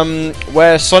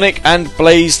 Where Sonic and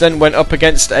Blaze then went up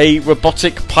against a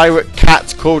robotic pirate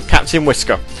cat called Captain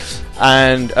Whisker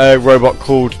and a robot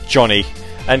called Johnny.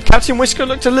 And Captain Whisker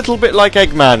looked a little bit like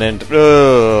Eggman, and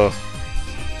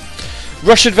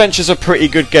Rush Adventure's a pretty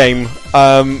good game,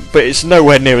 but it's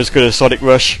nowhere near as good as Sonic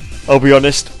Rush, I'll be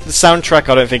honest. The soundtrack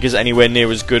I don't think is anywhere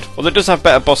near as good, although it does have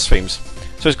better boss themes,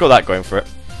 so it's got that going for it.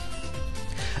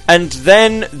 And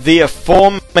then the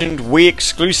aforementioned Wii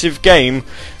exclusive game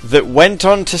that went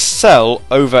on to sell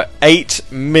over 8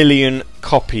 million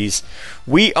copies.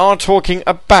 We are talking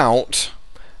about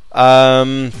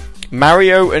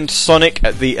Mario and Sonic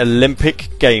at the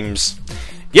Olympic Games.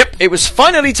 Yep, it was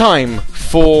finally time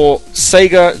for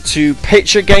Sega to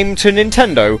pitch a game to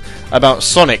Nintendo about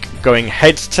Sonic going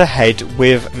head to head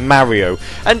with Mario.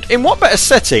 And in what better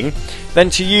setting than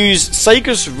to use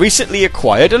Sega's recently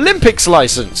acquired Olympics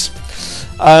license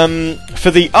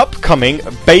for the upcoming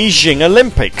Beijing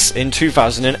Olympics in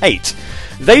 2008.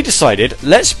 They decided,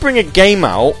 let's bring a game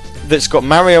out that's got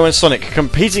Mario and Sonic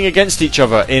competing against each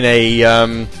other in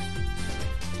a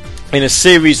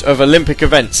series of Olympic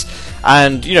events.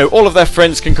 And, you know, all of their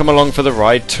friends can come along for the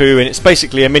ride too, and it's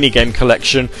basically a minigame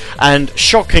collection, and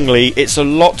shockingly, it's a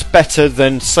lot better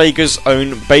than Sega's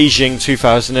own Beijing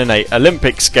 2008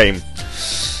 Olympics game.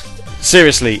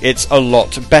 Seriously, it's a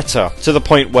lot better, to the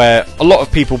point where a lot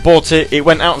of people bought it. It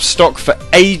went out of stock for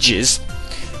ages,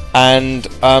 and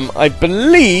I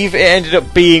believe it ended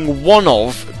up being one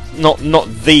of, not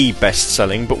the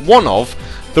best-selling, but one of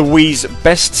the Wii's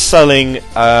best-selling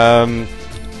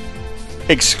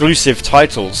exclusive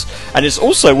titles, and it's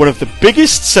also one of the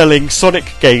biggest selling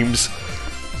Sonic games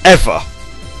ever.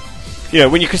 You know,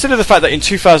 when you consider the fact that in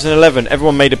 2011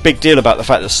 everyone made a big deal about the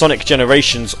fact that Sonic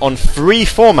Generations on 3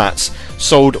 formats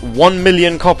sold 1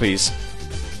 million copies,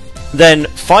 then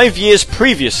 4 years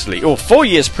previously,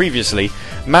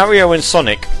 Mario and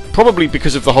Sonic, probably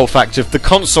because of the whole fact of the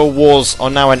console wars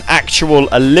are now an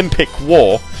actual Olympic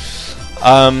war,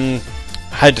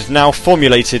 had now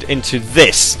formulated into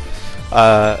this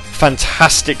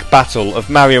fantastic battle of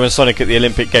Mario and Sonic at the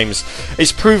Olympic Games.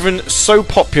 It's proven so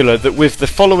popular that with the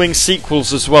following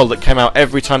sequels as well that came out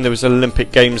every time there was an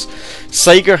Olympic Games,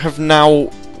 Sega have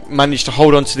now managed to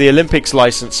hold on to the Olympics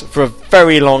license for a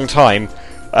very long time,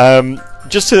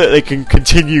 just so that they can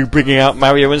continue bringing out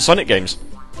Mario and Sonic games.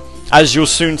 As you'll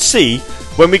soon see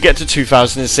when we get to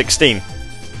 2016.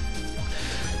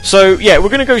 So yeah, we're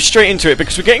going to go straight into it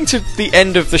because we're getting to the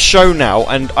end of the show now,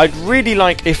 and I'd really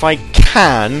like, if I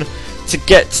can, to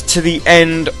get to the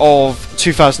end of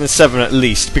 2007 at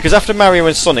least, because after Mario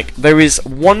and Sonic there is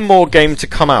one more game to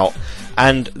come out,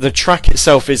 and the track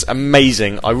itself is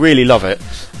amazing. I really love it.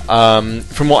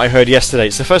 From what I heard yesterday,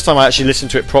 it's the first time I actually listened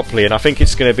to it properly, and I think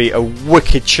it's going to be a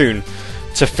wicked tune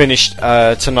to finish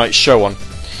tonight's show on.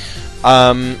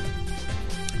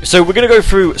 So we're going to go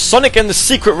through Sonic and the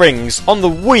Secret Rings on the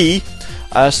Wii,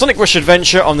 Sonic Rush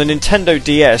Adventure on the Nintendo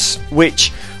DS,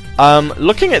 which,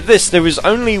 looking at this, there was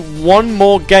only one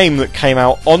more game that came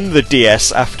out on the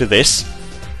DS after this.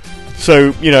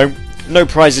 So, you know, no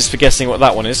prizes for guessing what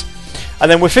that one is. And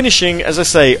then we're finishing, as I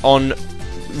say, on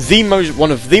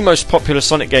one of the most popular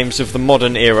Sonic games of the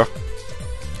modern era,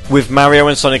 with Mario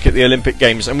and Sonic at the Olympic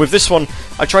Games. And with this one,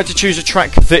 I tried to choose a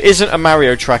track that isn't a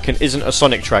Mario track and isn't a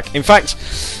Sonic track. In fact,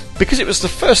 because it was the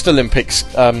first Olympics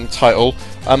title,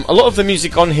 a lot of the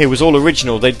music on here was all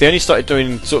original. They only started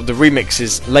doing sort of the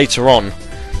remixes later on.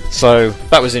 So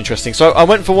that was interesting. So I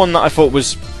went for one that I thought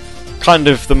was kind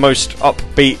of the most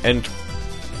upbeat and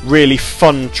really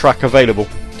fun track available.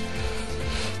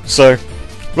 So,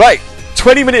 right,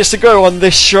 20 minutes to go on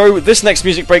this show. This next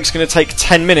music break is going to take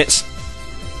 10 minutes.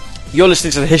 You're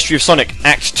listening to The History of Sonic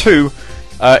Act 2,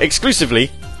 exclusively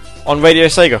on Radio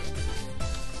Sega.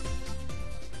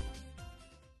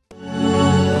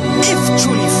 If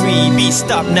truly free, be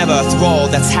stopped never through all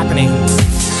that's happening. Who's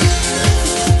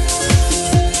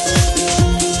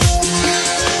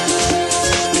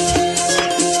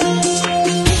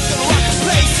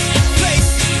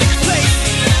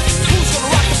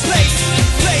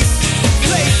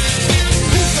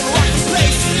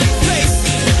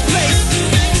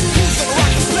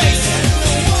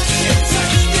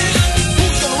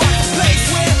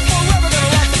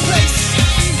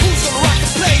gonna rock the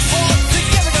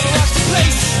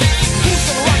place?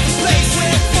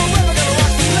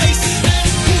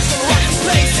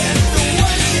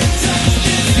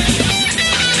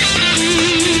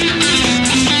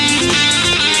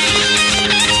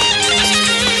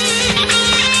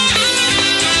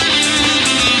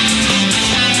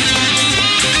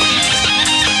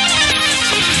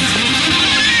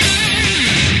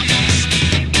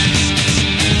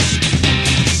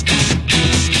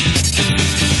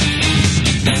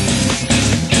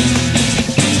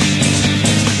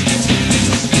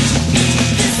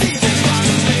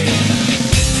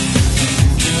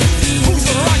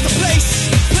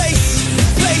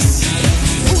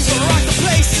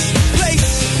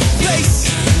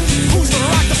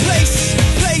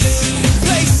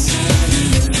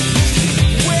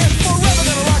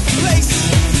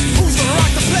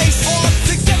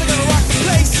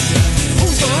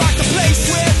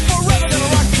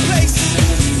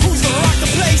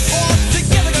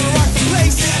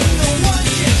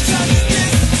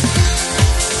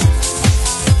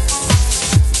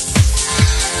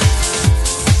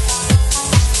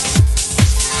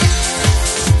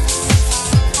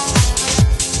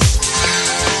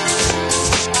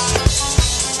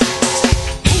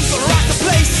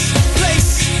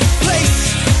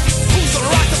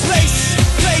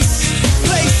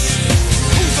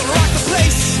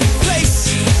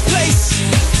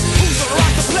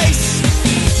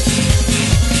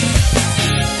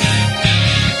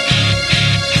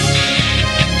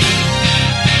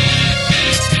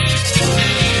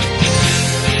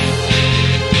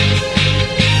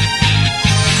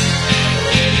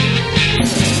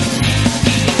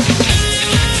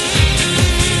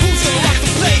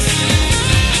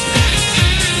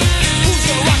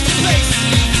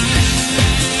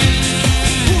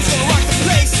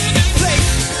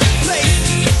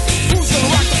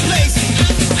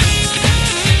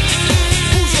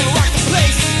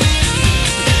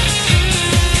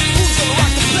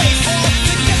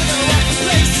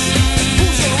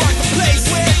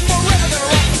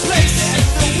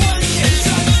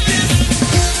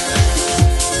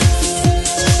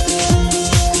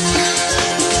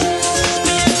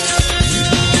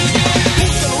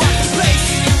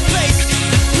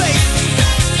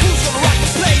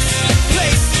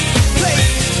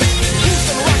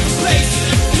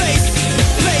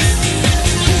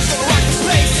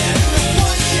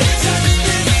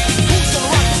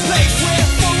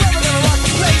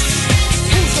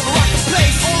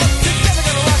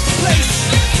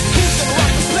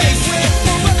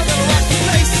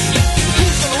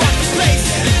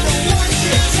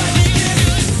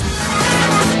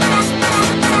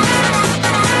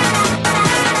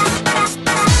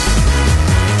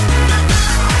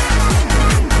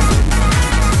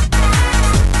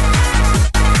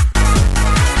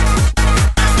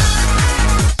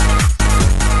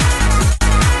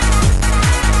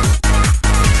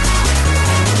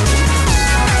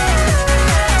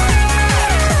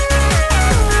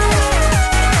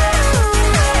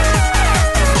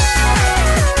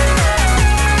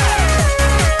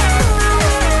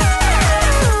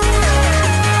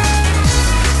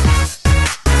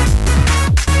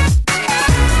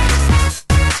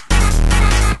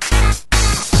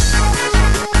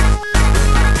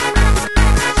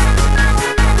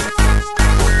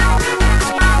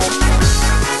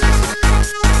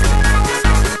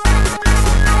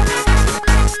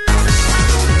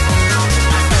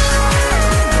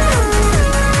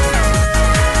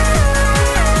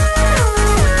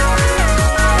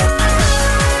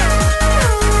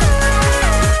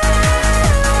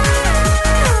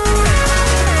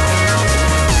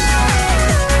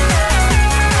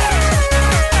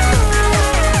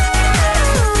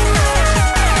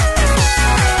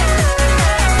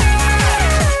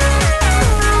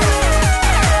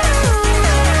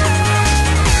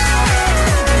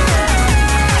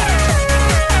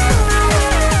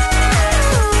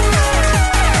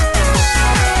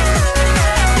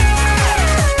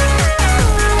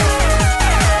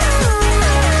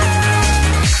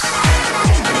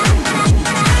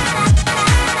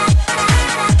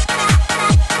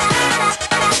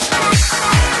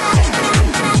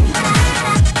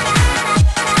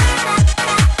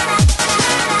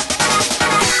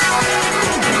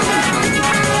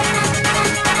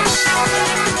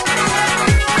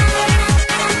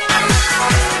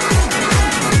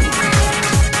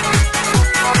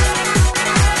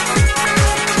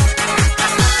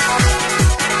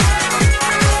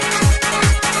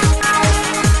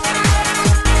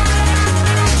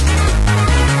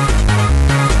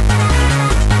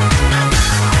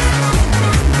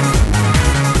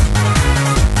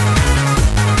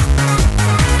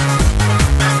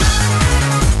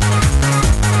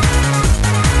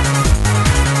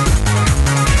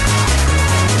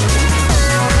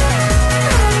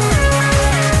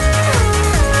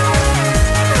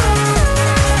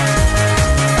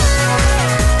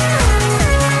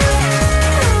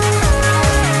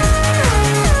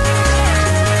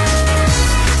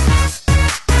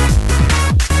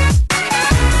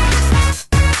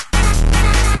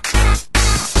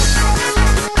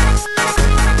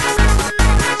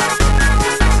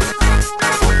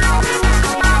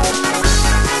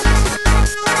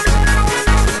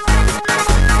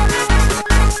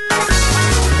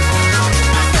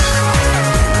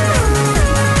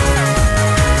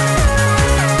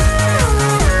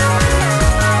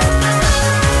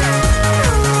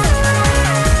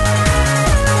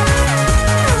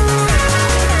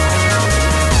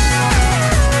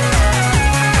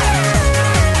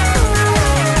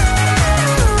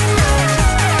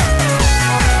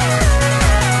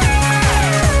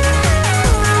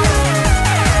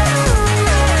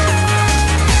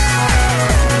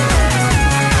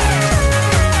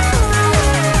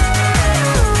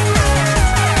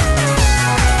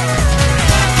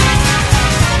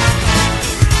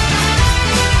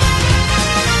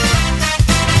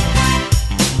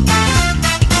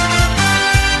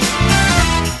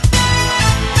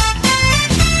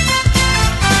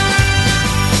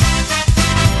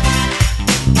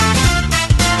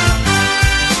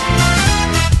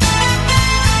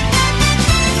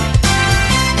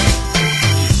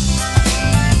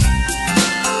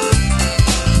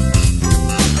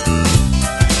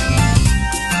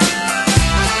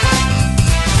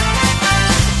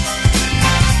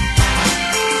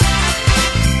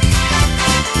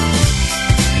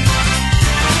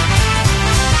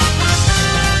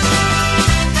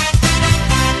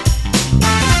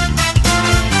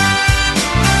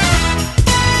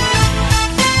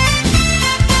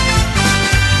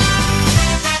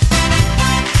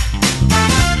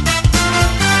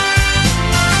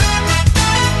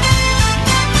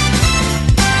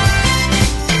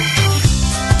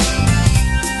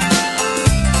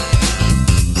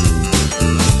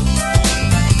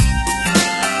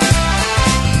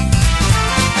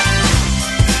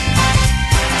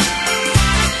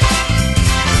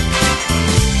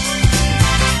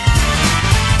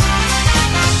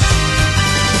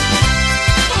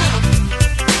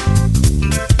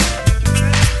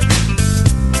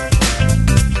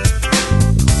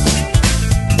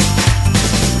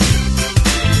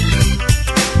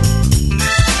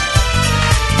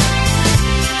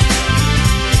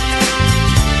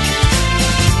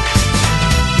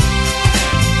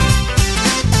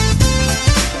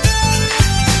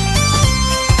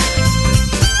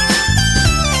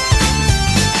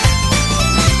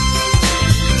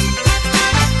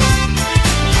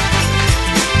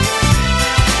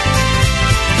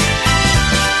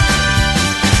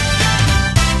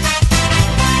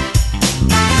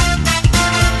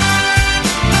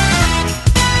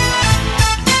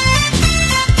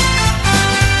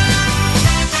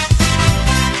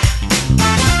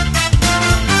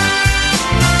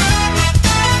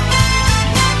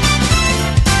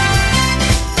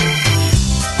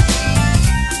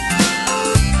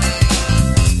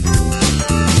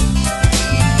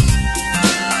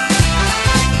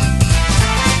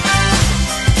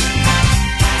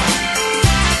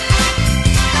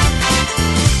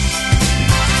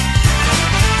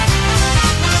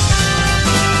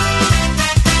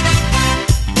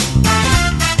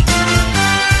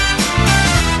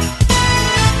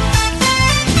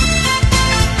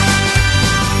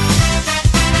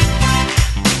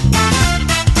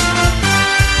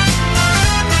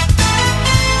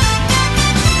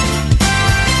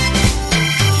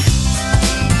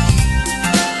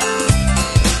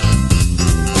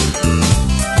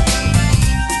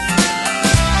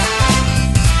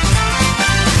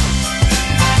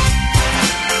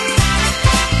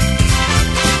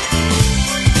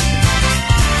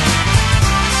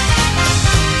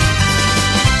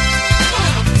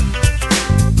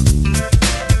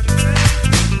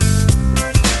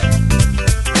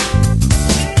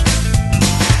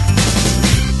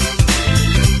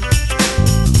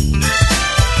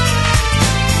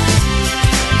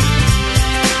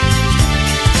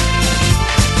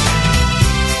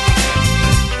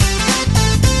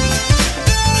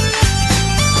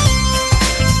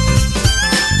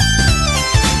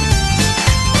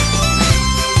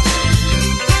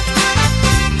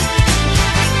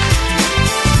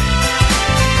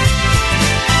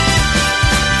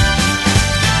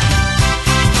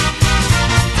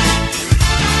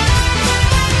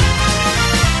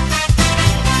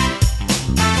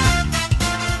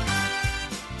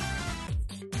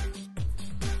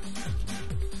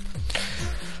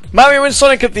 Mario and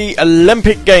Sonic at the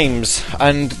Olympic Games,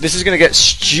 and this is going to get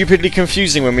stupidly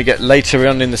confusing when we get later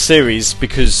on in the series,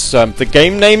 because the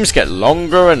game names get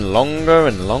longer and longer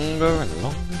and longer and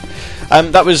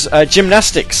longer. That was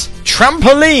Gymnastics,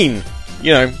 Trampoline,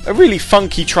 you know, a really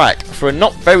funky track for a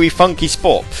not very funky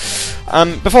sport.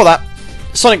 Before that,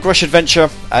 Sonic Rush Adventure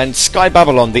and Sky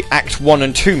Babylon, the Act 1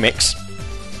 and 2 mix.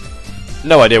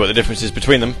 No idea what the difference is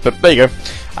between them, but there you go.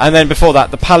 And then before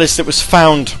that, The Palace That Was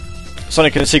Found,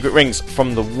 Sonic and the Secret Rings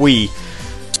from the Wii.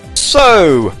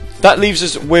 So that leaves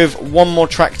us with one more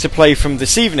track to play from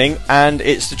this evening, and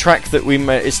it's the track that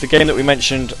it's the game that we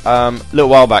mentioned a little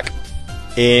while back,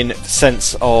 in the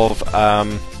sense of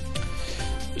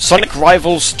Sonic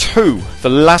Rivals 2, the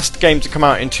last game to come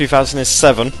out in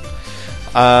 2007.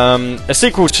 A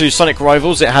sequel to Sonic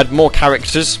Rivals. It had more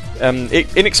characters.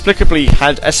 It inexplicably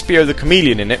had Espio the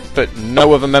Chameleon in it, but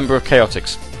no other member of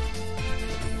Chaotix.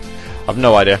 I've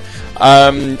no idea.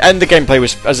 And the gameplay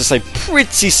was, as I say,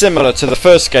 pretty similar to the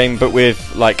first game, but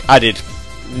with like added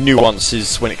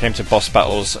nuances when it came to boss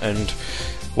battles and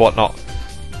whatnot.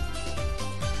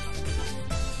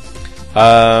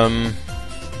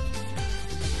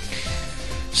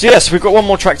 So yes, we've got one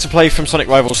more track to play from Sonic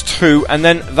Rivals 2, and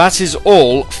then that is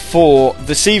all for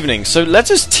this evening. So let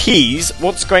us tease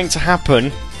what's going to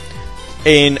happen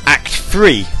in Act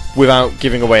 3 without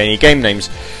giving away any game names.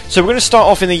 So we're going to start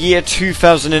off in the year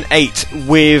 2008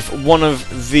 with one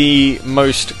of the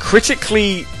most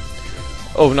critically...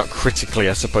 oh, not critically,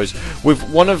 I suppose. With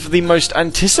one of the most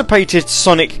anticipated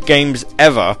Sonic games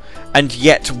ever, and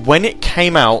yet when it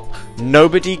came out,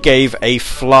 nobody gave a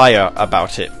flyer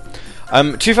about it.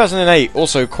 2008,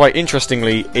 also quite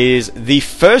interestingly, is the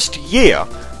first year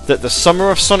that the Summer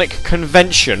of Sonic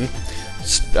convention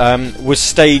was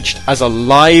staged as a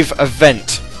live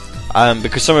event.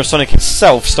 Because Summer of Sonic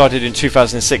itself started in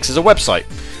 2006 as a website,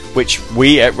 which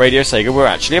we at Radio Sega were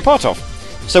actually a part of.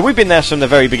 So we've been there from the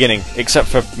very beginning, except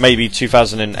for maybe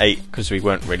 2008, because we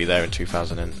weren't really there in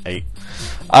 2008.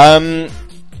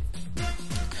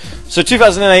 So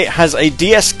 2008 has a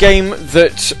DS game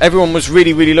that everyone was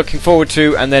really, really looking forward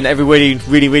to, and then everybody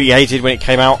really, really hated when it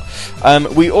came out.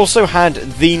 We also had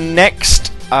the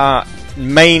next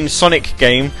main Sonic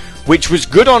game, which was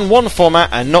good on one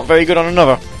format and not very good on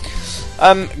another.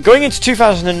 Going into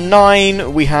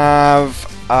 2009, we have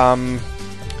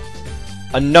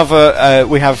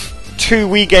we have two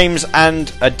Wii games and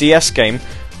a DS game.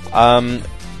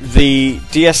 The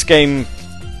DS game...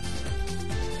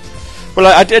 well,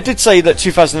 I did say that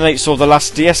 2008 saw the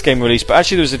last DS game release, but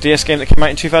actually there was a DS game that came out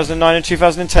in 2009 and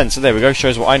 2010, so there we go,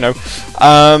 shows what I know.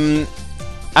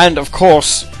 And of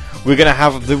course, we're going to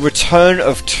have the return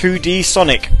of 2D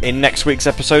Sonic in next week's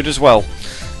episode as well,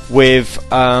 with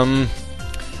a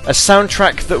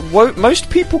soundtrack that most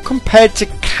people compared to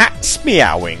cats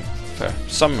meowing for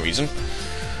some reason.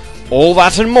 All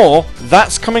that and more,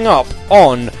 that's coming up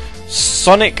on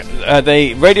Sonic,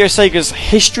 the Radio Sega's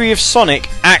History of Sonic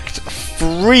Act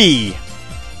 3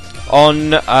 on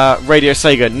Radio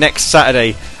Sega next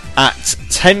Saturday at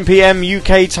 10 PM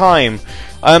UK time.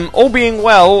 All being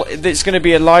well, it's going to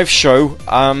be a live show.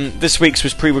 This week's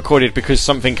was pre-recorded because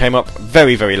something came up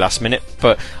very, very last minute,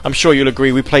 but I'm sure you'll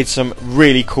agree we played some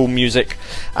really cool music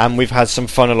and we've had some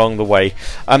fun along the way.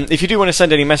 If you do want to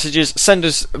send any messages, send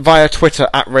us via Twitter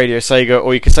at Radio Sega,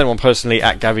 or you can send one personally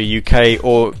at Gavi UK,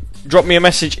 or drop me a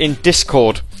message in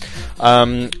Discord.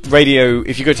 Radio,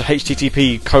 if you go to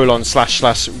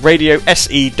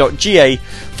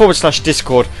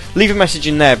http://radiose.ga/discord, leave a message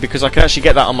in there, because I can actually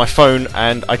get that on my phone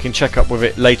and I can check up with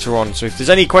it later on. So if there's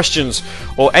any questions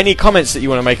or any comments that you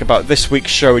want to make about this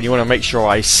week's show and you want to make sure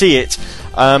I see it,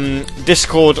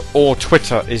 Discord or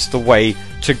Twitter is the way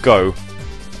to go.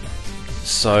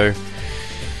 So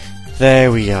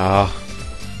there we are.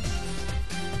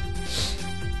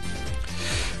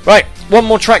 Right, one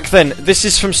more track then. This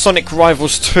is from Sonic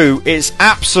Rivals 2. It's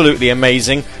absolutely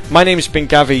amazing. My name's been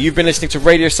Gavi. You've been listening to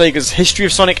Radio Sega's History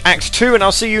of Sonic Act 2, and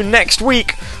I'll see you next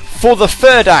week for the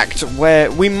third act, where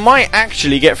we might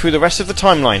actually get through the rest of the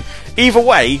timeline. Either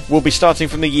way, we'll be starting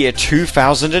from the year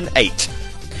 2008.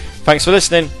 Thanks for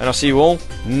listening, and I'll see you all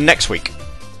next week.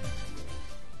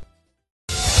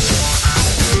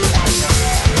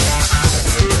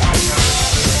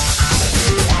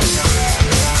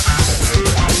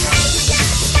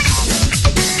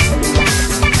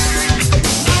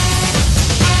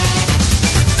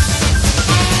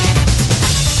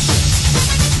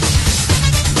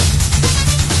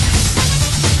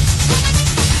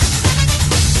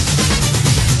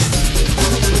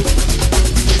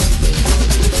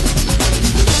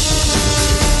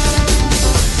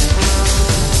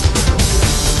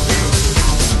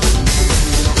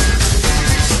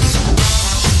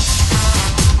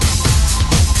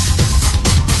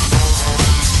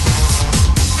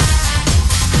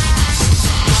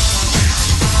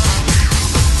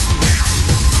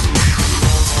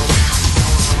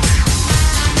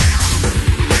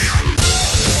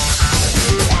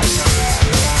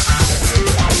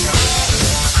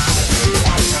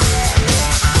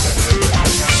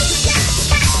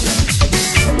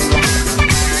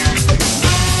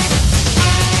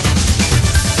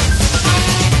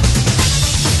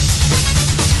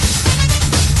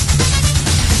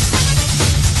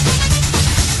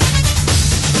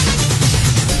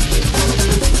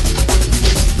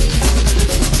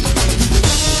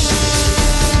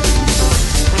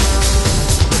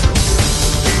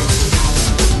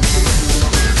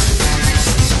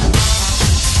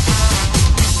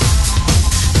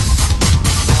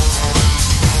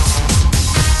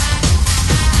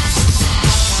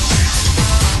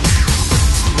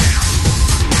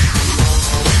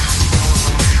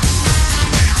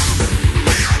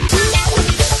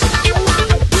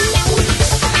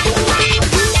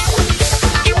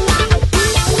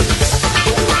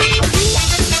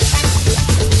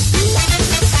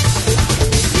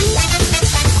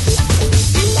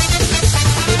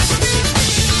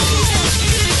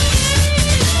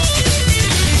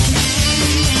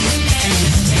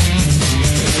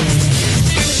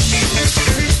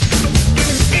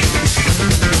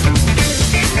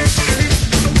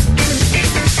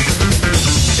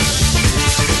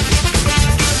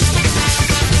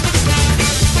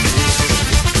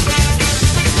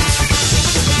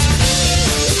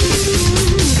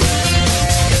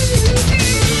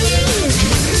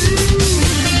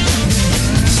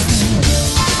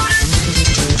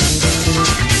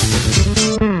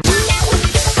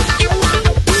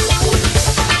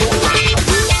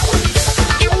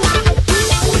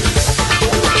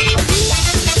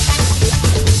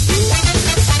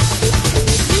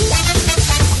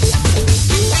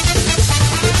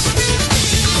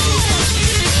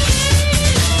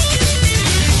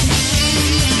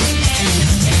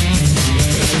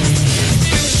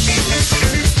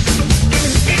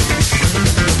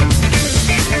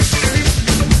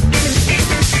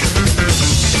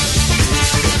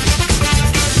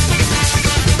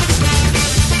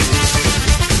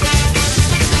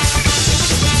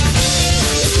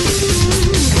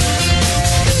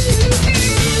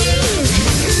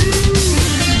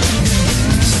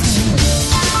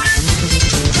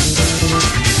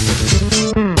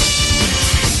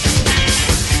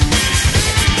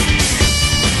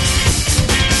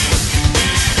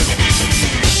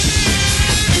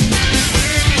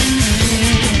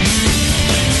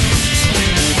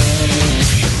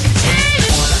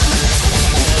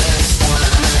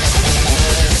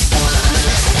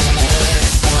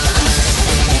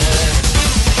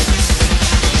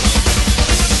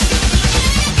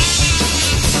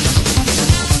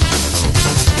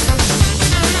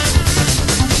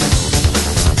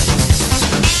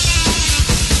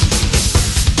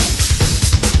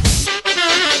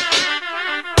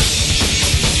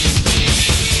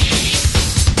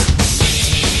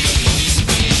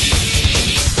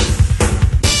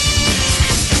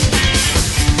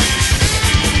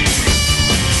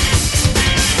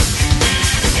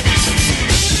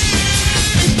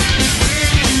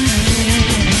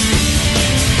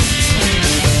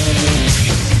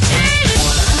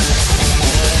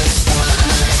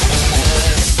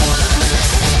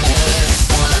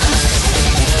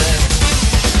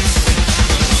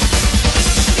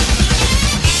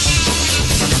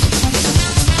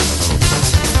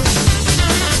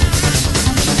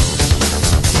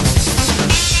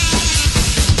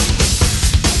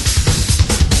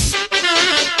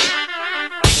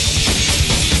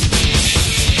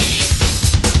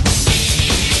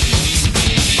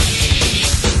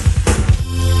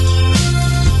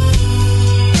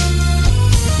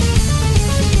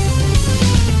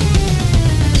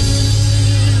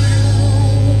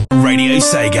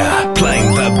 Sega,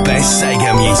 playing the best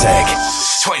Sega music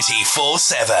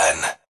 24/7.